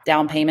lower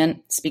down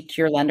payment. Speak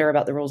to your lender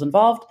about the rules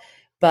involved.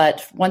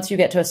 But once you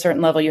get to a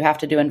certain level, you have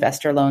to do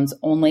investor loans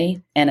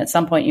only. And at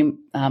some point, you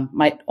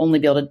might only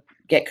be able to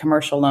get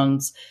commercial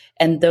loans.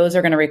 And those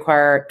are going to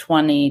require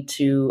 20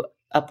 to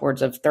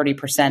upwards of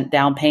 30%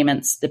 down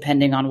payments,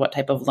 depending on what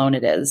type of loan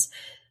it is.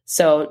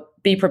 So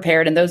be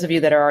prepared. And those of you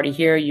that are already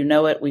here,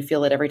 we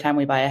feel it every time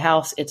we buy a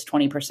house. It's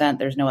 20%.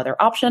 There's no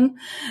other option,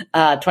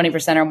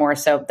 20% or more.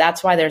 So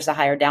that's why there's a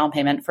higher down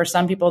payment. For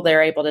some people,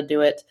 they're able to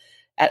do it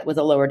with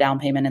a lower down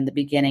payment in the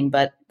beginning,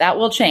 but that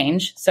will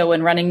change. So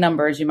when running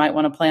numbers, you might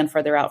want to plan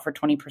further out for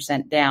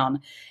 20%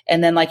 down.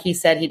 And then, like he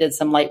said, he did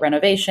some light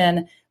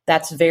renovation.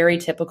 That's very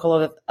typical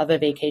of a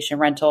vacation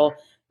rental,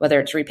 whether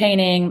it's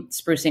repainting,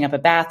 sprucing up a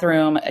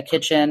bathroom, a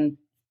kitchen,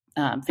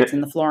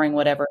 fixing the flooring,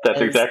 whatever. That's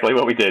exactly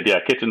what we did. Yeah.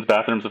 Kitchens,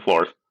 bathrooms, and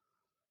floors.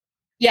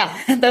 Yeah.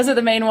 Those are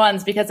the main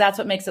ones because that's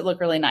what makes it look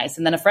really nice.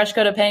 And then a fresh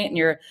coat of paint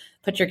and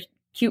put your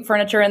cute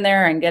furniture in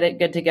there and get it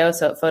good to go.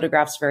 So it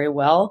photographs very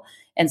well.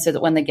 And so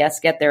that when the guests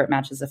get there, it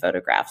matches the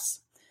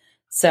photographs.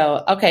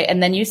 So, okay.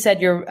 And then you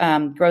said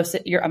I'm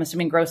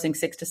assuming grossing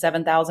 6,000 to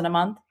 7,000 a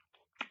month.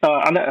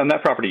 On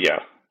that property.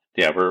 Yeah.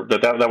 Yeah.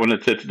 That one,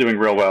 it's doing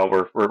real well.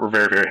 We're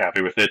very, very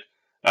happy with it.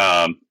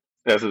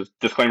 As a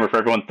disclaimer for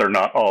everyone, they're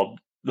not all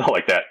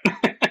like that.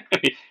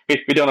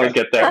 we don't always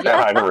get that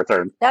high of a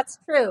return. That's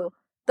true.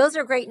 Those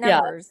are great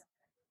numbers.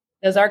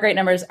 Yeah. Those are great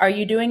numbers. Are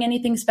you doing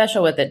anything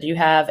special with it? Do you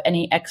have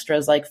any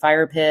extras like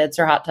fire pits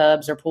or hot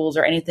tubs or pools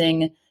or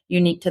anything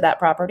unique to that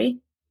property?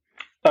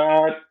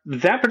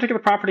 That particular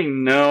property,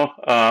 no.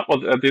 Well,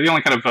 the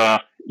only kind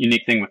of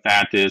unique thing with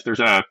that is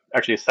there's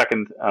actually a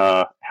second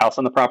house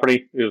on the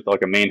property. It was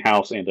like a main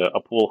house and a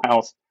pool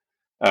house.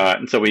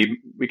 And so we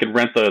could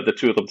rent the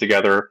two of them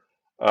together,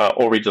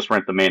 or we just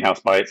rent the main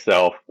house by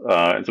itself.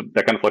 And so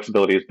that kind of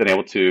flexibility has been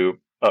able to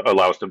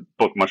allow us to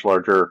book much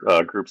larger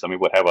groups than we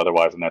would have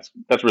otherwise. And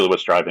that's really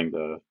what's driving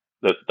the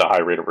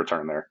high rate of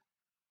return there.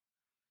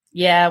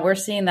 Yeah, we're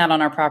seeing that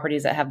on our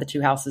properties that have the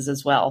two houses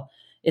as well.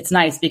 It's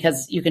nice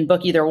because you can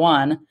book either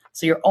one.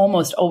 So you're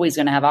almost always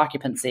going to have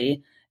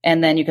occupancy.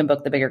 And then you can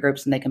book the bigger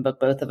groups and they can book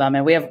both of them.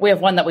 And we have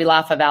one that we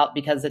laugh about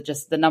because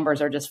the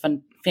numbers are just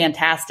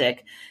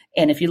fantastic.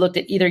 And if you looked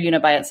at either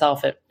unit by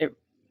itself, it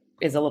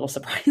is a little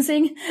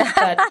surprising.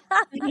 But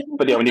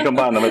yeah, when you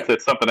combine them,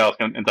 it's something else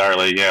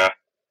entirely. Yeah.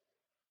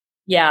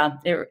 Yeah,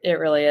 it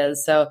really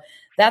is. So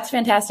that's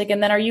fantastic.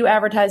 And then are you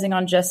advertising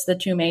on just the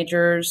two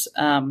majors?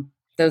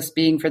 Those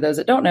being, for those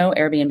that don't know,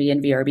 Airbnb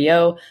and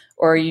VRBO,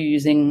 or are you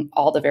using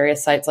all the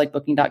various sites like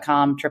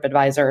Booking.com,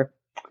 TripAdvisor,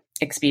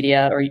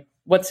 Expedia, or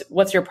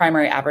what's your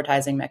primary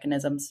advertising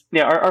mechanisms?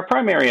 Yeah, our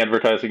primary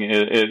advertising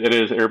it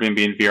is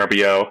Airbnb and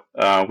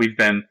VRBO. We've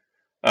been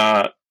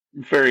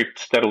very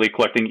steadily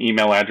collecting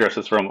email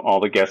addresses from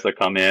all the guests that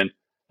come in.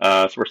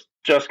 So we're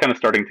just kind of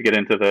starting to get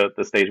into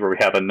the stage where we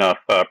have enough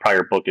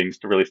prior bookings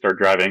to really start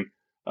driving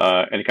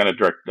any kind of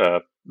direct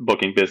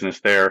booking business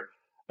there.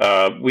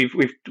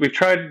 We've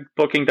tried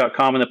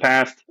Booking.com in the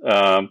past.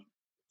 I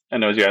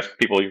know as you ask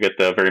people, you get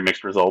very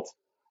mixed results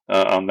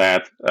on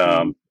that.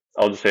 Mhm.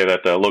 I'll just say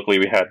that locally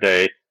we had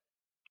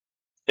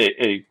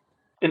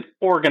an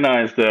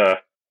organized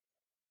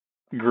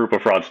group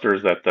of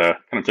fraudsters that kind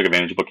of took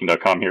advantage of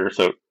Booking.com here,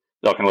 so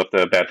they all kind of left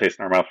a bad taste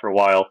in our mouth for a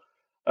while.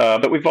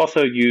 But we've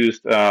also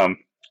used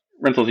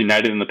Rentals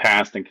United in the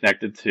past and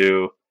connected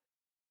to,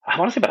 I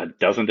want to say, about a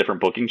dozen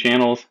different booking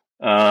channels,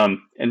 and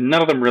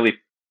none of them really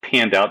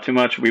panned out too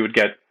much. We would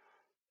get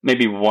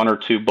maybe one or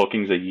two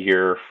bookings a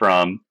year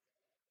from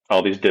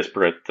all these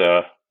disparate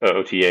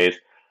OTAs.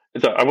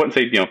 And so I wouldn't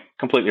say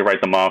completely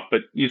write them off,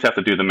 but you just have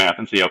to do the math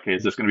and see, okay,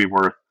 is this going to be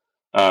worth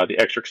the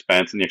extra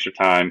expense and the extra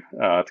time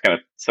to kind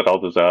of set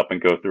all those up and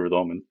go through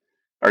them, and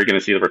are you going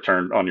to see the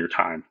return on your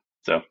time?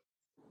 So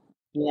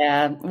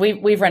Yeah,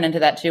 we've run into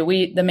that too.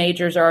 The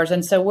majors are ours,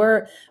 and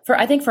so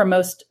I think for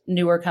most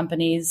newer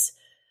companies,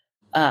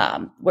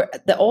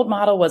 the old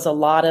model was a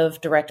lot of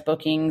direct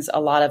bookings,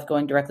 a lot of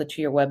going directly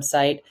to your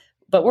website.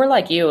 But we're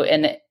like you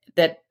in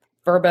that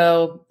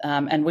Verbo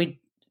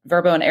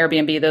Verbo and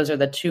Airbnb, those are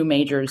the two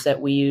majors that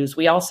we use.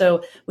 We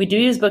do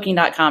use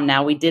Booking.com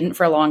now. We didn't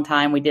for a long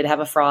time. We did have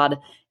a fraud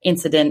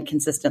incident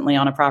consistently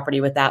on a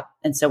property with that.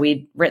 And so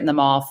we'd written them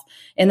off.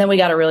 And then we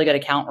got a really good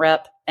account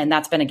rep, and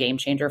that's been a game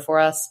changer for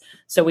us.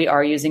 So we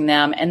are using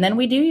them. And then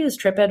we do use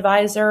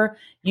TripAdvisor.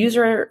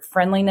 User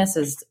friendliness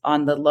is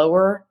on the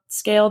lower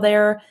scale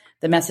there.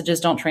 The messages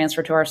don't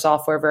transfer to our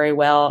software very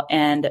well.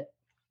 And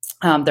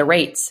the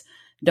rates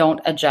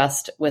don't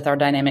adjust with our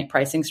dynamic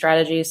pricing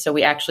strategies. So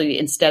we actually,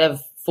 instead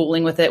of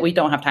fooling with it, we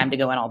don't have time to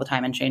go in all the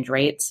time and change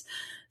rates.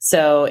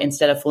 So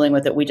instead of fooling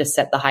with it, we just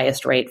set the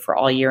highest rate for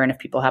all year. And if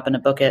people happen to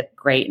book it,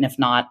 great. And if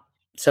not,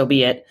 so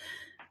be it.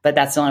 But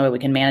that's the only way we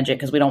can manage it,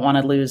 because we don't want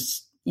to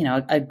lose,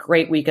 a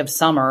great week of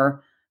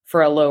summer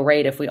for a low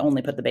rate if we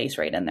only put the base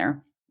rate in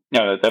there.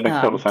 Yeah, that makes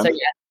total sense. So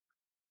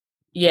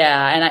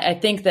yeah. And I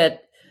think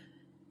that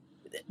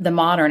the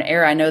modern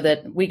era, I know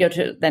that we go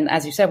to, then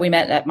as you said, we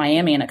met at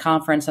Miami in a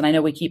conference, and I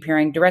know we keep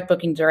hearing direct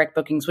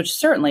bookings, which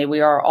certainly we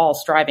are all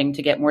striving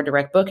to get more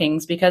direct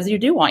bookings, because you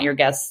do want your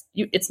guests.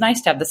 It's nice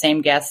to have the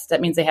same guests.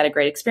 That means they had a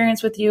great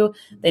experience with you.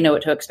 They know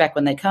what to expect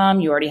when they come.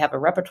 You already have a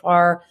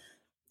repertoire.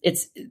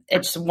 It's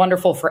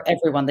wonderful for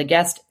everyone. The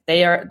guest,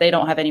 they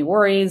don't have any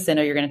worries. They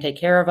know you're going to take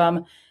care of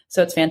them.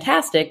 So it's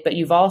fantastic. But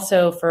you've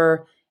also,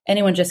 for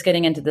anyone just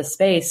getting into this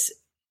space,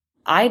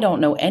 I don't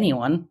know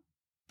anyone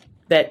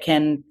that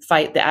can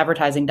fight the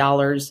advertising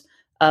dollars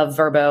of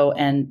Verbo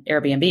and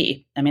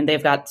Airbnb. I mean,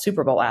 they've got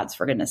Super Bowl ads,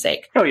 for goodness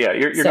sake. Oh yeah,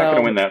 you're not going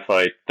to win that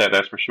fight.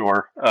 That's for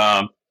sure.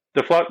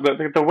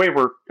 The way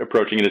we're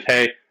approaching it is,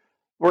 hey,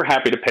 we're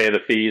happy to pay the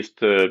fees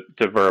to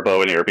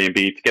Verbo and Airbnb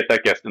to get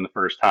that guest in the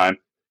first time.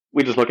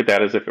 We just look at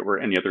that as if it were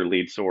any other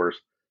lead source.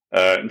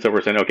 And so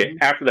we're saying, okay,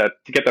 after that,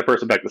 to get that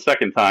person back the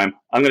second time,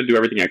 I'm going to do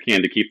everything I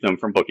can to keep them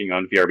from booking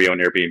on VRBO and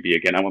Airbnb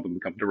again. I want them to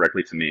come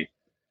directly to me.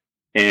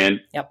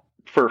 And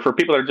for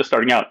people that are just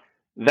starting out,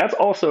 that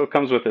also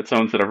comes with its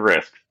own set of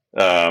risks.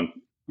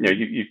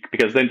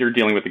 Because then you're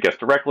dealing with the guest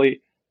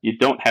directly. You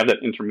don't have that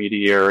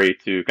intermediary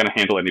to kind of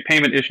handle any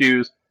payment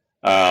issues.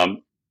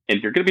 And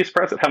you're going to be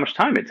surprised at how much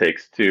time it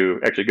takes to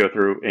actually go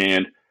through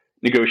and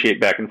negotiate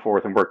back and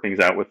forth and work things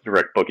out with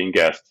direct booking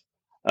guests.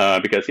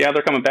 Because,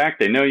 they're coming back.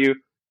 They know you,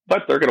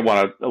 but they're going to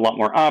want a lot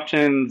more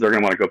options. They're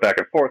going to want to go back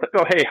and forth.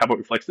 Oh, hey, how about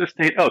we flex this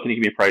date? Oh, can you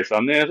give me a price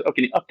on this? Oh,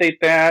 can you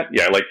update that?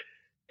 Yeah,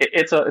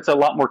 it's a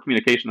lot more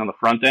communication on the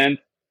front end.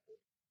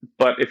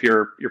 But if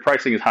your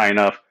pricing is high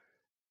enough,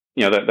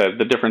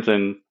 the difference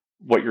in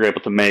what you're able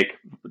to make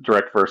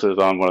direct versus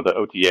on one of the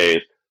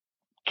OTAs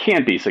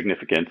can be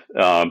significant.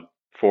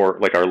 For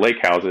like our lake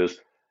houses,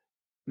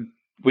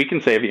 we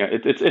can save,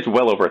 it's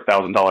well over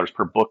 $1,000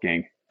 per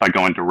booking by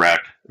going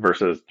direct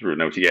versus through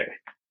an OTA.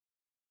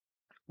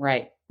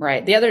 Right.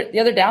 The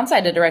other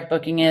downside to direct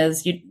booking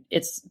is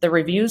the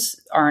reviews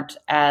aren't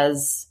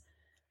as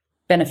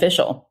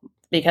beneficial,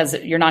 because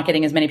you're not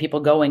getting as many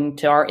people going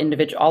to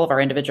all of our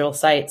individual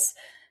sites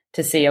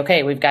to see,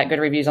 okay, we've got good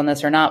reviews on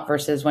this or not,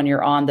 versus when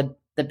you're on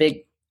the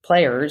big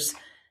players,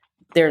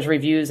 there's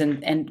reviews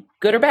and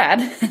good or bad.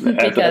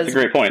 That's a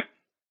great point.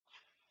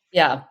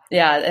 Yeah.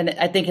 And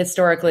I think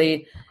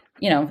historically,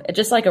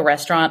 just like a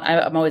restaurant,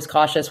 I'm always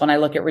cautious when I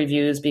look at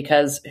reviews,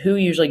 because who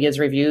usually gives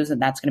reviews? And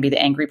that's going to be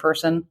the angry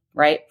person,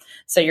 right?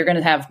 So you're going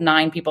to have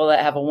 9 people that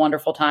have a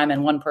wonderful time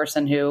and one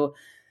person who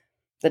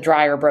the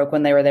dryer broke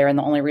when they were there, and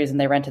the only reason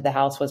they rented the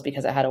house was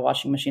because it had a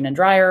washing machine and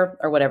dryer,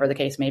 or whatever the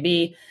case may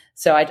be.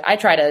 So I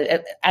try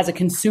to, as a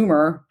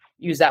consumer,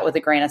 use that with a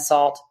grain of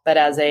salt. But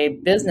as a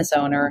business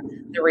owner,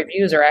 the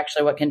reviews are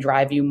actually what can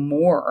drive you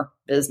more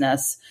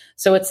business.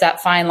 So it's that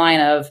fine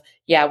line of,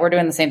 we're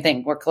doing the same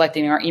thing. We're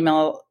collecting our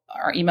email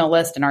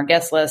list and our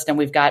guest list, and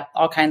we've got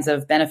all kinds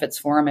of benefits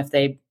for them if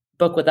they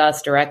book with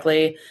us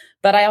directly.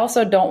 But I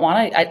also don't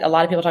want to, a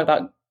lot of people talk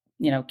about,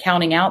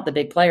 counting out the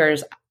big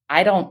players.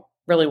 I don't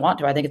really want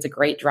to. I think it's a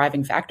great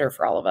driving factor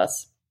for all of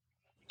us.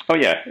 Oh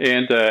yeah.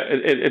 And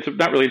it's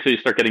not really until you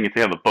start getting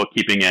into the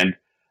bookkeeping end,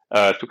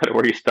 so kind of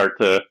where you start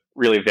to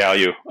really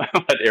value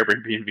what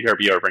Airbnb and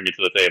VRBO are bringing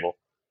to the table.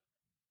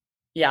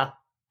 Yeah.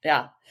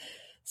 Yeah.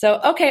 So,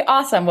 okay,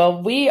 awesome.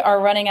 Well, we are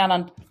running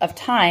out of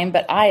time,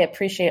 but I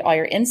appreciate all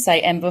your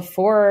insight. And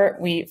before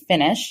we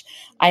finish,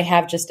 I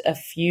have just a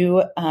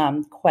few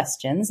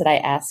questions that I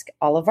ask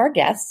all of our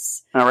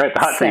guests. All right, the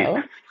hot seat.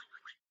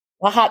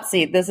 The hot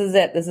seat. This is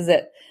it. This is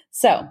it.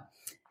 So,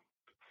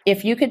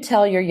 if you could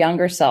tell your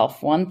younger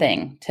self one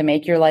thing to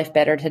make your life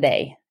better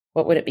today,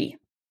 what would it be?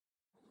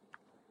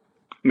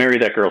 Marry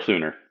that girl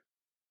sooner.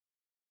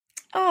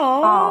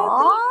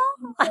 Aww.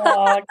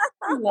 I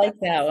like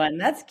that one.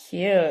 That's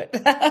cute.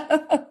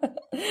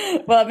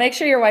 Well, make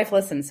sure your wife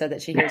listens so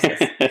that she hears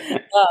this.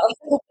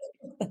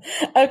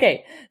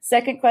 Okay.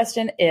 Second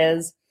question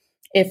is,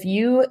 if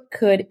you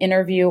could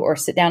interview or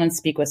sit down and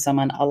speak with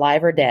someone,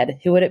 alive or dead,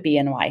 who would it be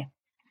and why?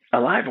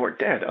 Alive or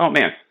dead? Oh,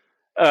 man.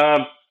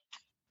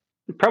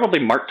 Probably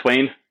Mark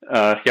Twain.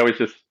 He always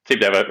just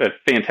seemed to have a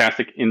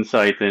fantastic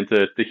insight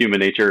into the human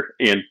nature,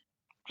 and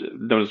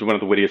known as one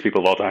of the wittiest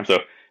people of all time. So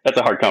that's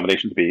a hard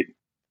combination to beat.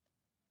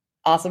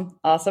 Awesome.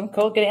 Awesome.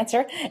 Cool. Good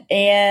answer.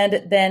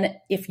 And then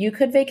if you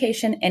could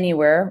vacation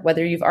anywhere,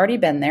 whether you've already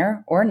been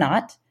there or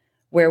not,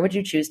 where would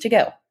you choose to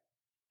go?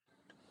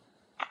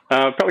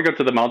 Probably go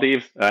to the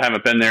Maldives. I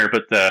haven't been there,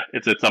 but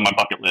it's on my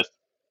bucket list.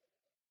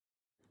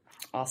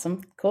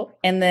 Awesome. Cool.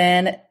 And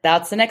then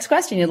that's the next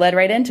question. You led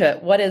right into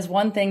it. What is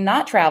one thing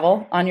not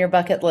travel on your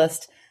bucket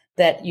list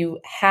that you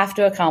have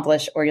to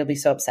accomplish or you'll be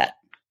so upset?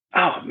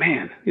 Oh,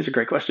 man. These are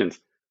great questions.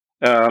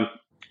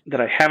 That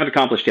I haven't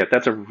accomplished yet.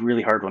 That's a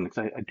really hard one because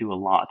I do a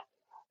lot.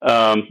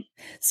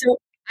 So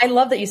I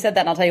love that you said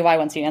that, and I'll tell you why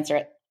once you answer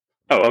it.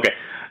 Oh, okay.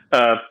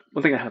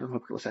 One thing I haven't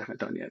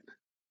done yet.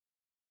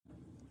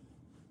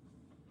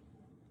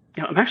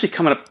 I'm actually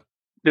coming up.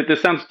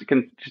 This sounds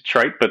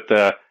trite, but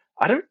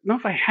I don't know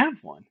if I have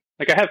one.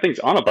 Like I have things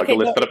on a bucket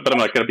list, but I'm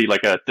not going to be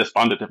like a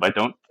despondent if I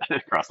don't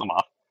cross them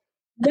off.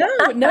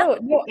 No.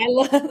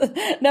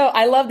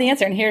 I love the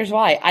answer, and here's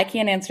why. I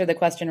can't answer the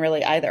question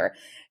really either.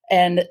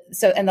 And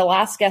the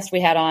last guest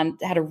we had on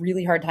had a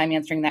really hard time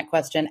answering that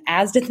question,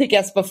 as did the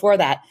guest before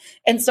that.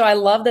 And so I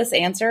love this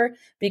answer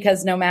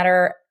because no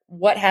matter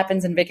what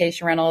happens in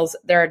vacation rentals,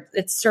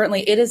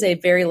 it is a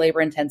very labor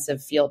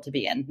intensive field to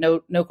be in.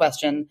 No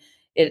question.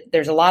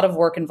 There's a lot of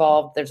work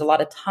involved. There's a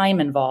lot of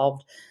time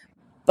involved,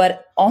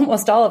 but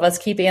almost all of us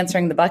keep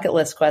answering the bucket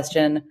list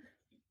question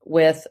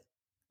with,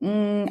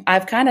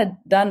 I've kind of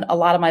done a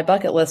lot of my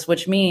bucket list,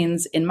 which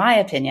means, in my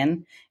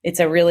opinion,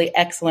 it's a really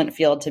excellent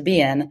field to be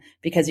in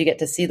because you get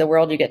to see the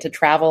world, you get to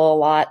travel a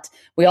lot.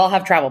 We all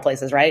have travel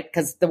places, right?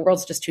 Because the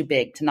world's just too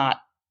big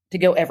to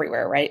go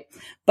everywhere, right?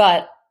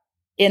 But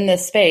in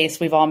this space,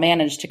 we've all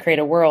managed to create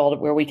a world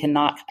where we can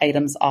knock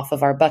items off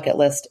of our bucket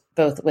list,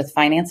 both with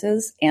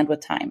finances and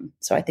with time.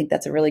 So I think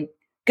that's a really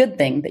good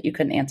thing that you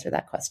couldn't answer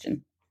that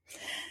question.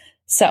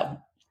 So,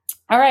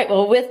 all right.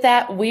 Well, with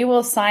that, we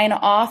will sign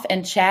off.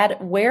 And Chad,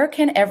 where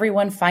can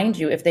everyone find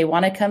you if they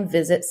want to come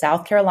visit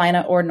South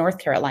Carolina or North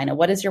Carolina?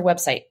 What is your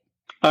website?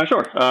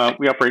 Sure.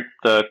 We operate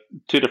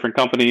two different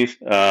companies.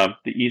 The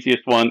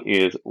easiest one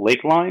is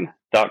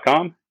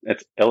lakeline.com.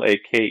 That's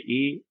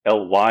LAKELYNE.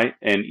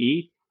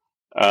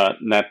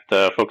 And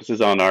that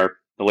focuses on the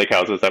lake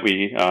houses that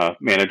we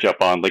manage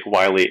up on Lake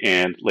Wylie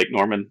and Lake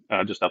Norman,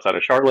 just outside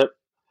of Charlotte.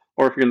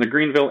 Or if you're in the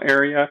Greenville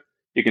area,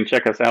 you can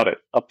check us out at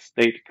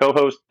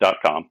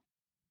upstatecohost.com.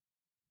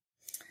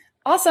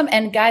 Awesome.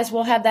 And guys,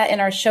 we'll have that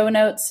in our show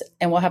notes,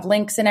 and we'll have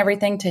links and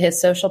everything to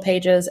his social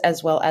pages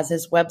as well as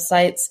his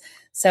websites.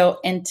 So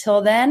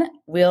until then,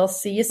 we'll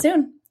see you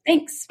soon.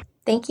 Thanks.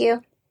 Thank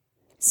you.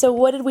 So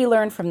what did we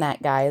learn from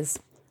that, guys?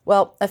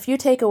 Well, a few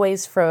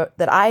takeaways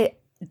that I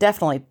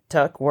definitely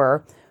took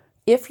were,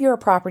 if you're a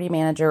property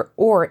manager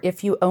or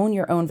if you own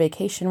your own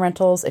vacation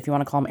rentals, if you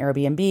want to call them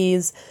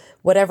Airbnbs,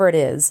 whatever it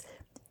is,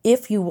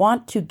 if you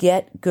want to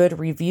get good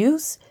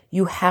reviews,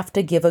 you have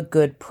to give a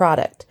good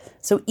product.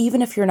 So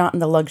even if you're not in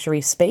the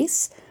luxury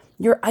space,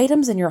 your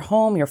items in your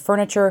home, your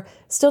furniture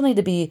still need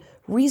to be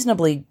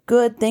reasonably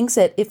good, things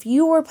that if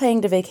you were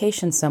paying to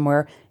vacation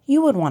somewhere,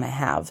 you would want to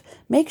have.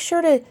 Make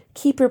sure to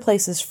keep your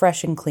places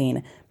fresh and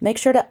clean. Make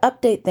sure to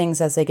update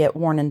things as they get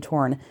worn and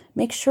torn.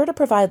 Make sure to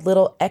provide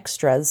little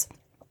extras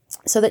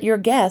so that your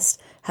guests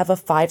have a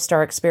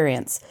 5-star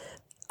experience.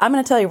 I'm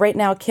going to tell you right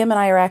now, Kim and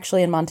I are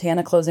actually in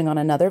Montana closing on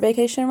another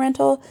vacation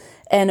rental,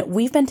 and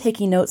we've been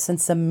taking notes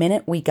since the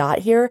minute we got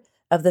here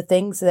of the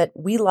things that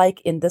we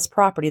like in this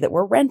property that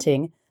we're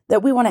renting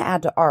that we want to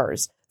add to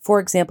ours. For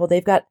example,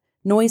 they've got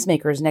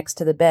noisemakers next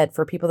to the bed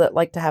for people that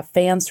like to have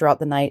fans throughout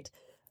the night.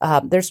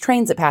 There's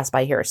trains that pass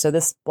by here, so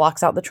this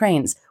blocks out the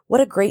trains. What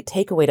a great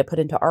takeaway to put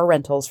into our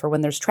rentals for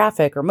when there's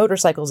traffic or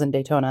motorcycles in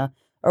Daytona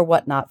or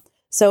whatnot.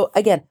 So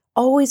again,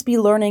 always be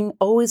learning,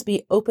 always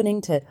be opening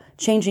to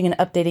changing and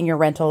updating your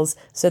rentals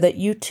so that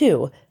you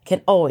too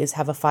can always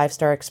have a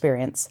 5-star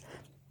experience.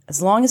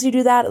 As long as you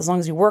do that, as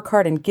long as you work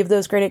hard and give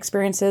those great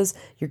experiences,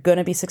 you're going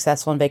to be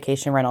successful in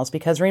vacation rentals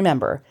because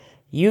remember,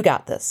 you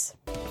got this.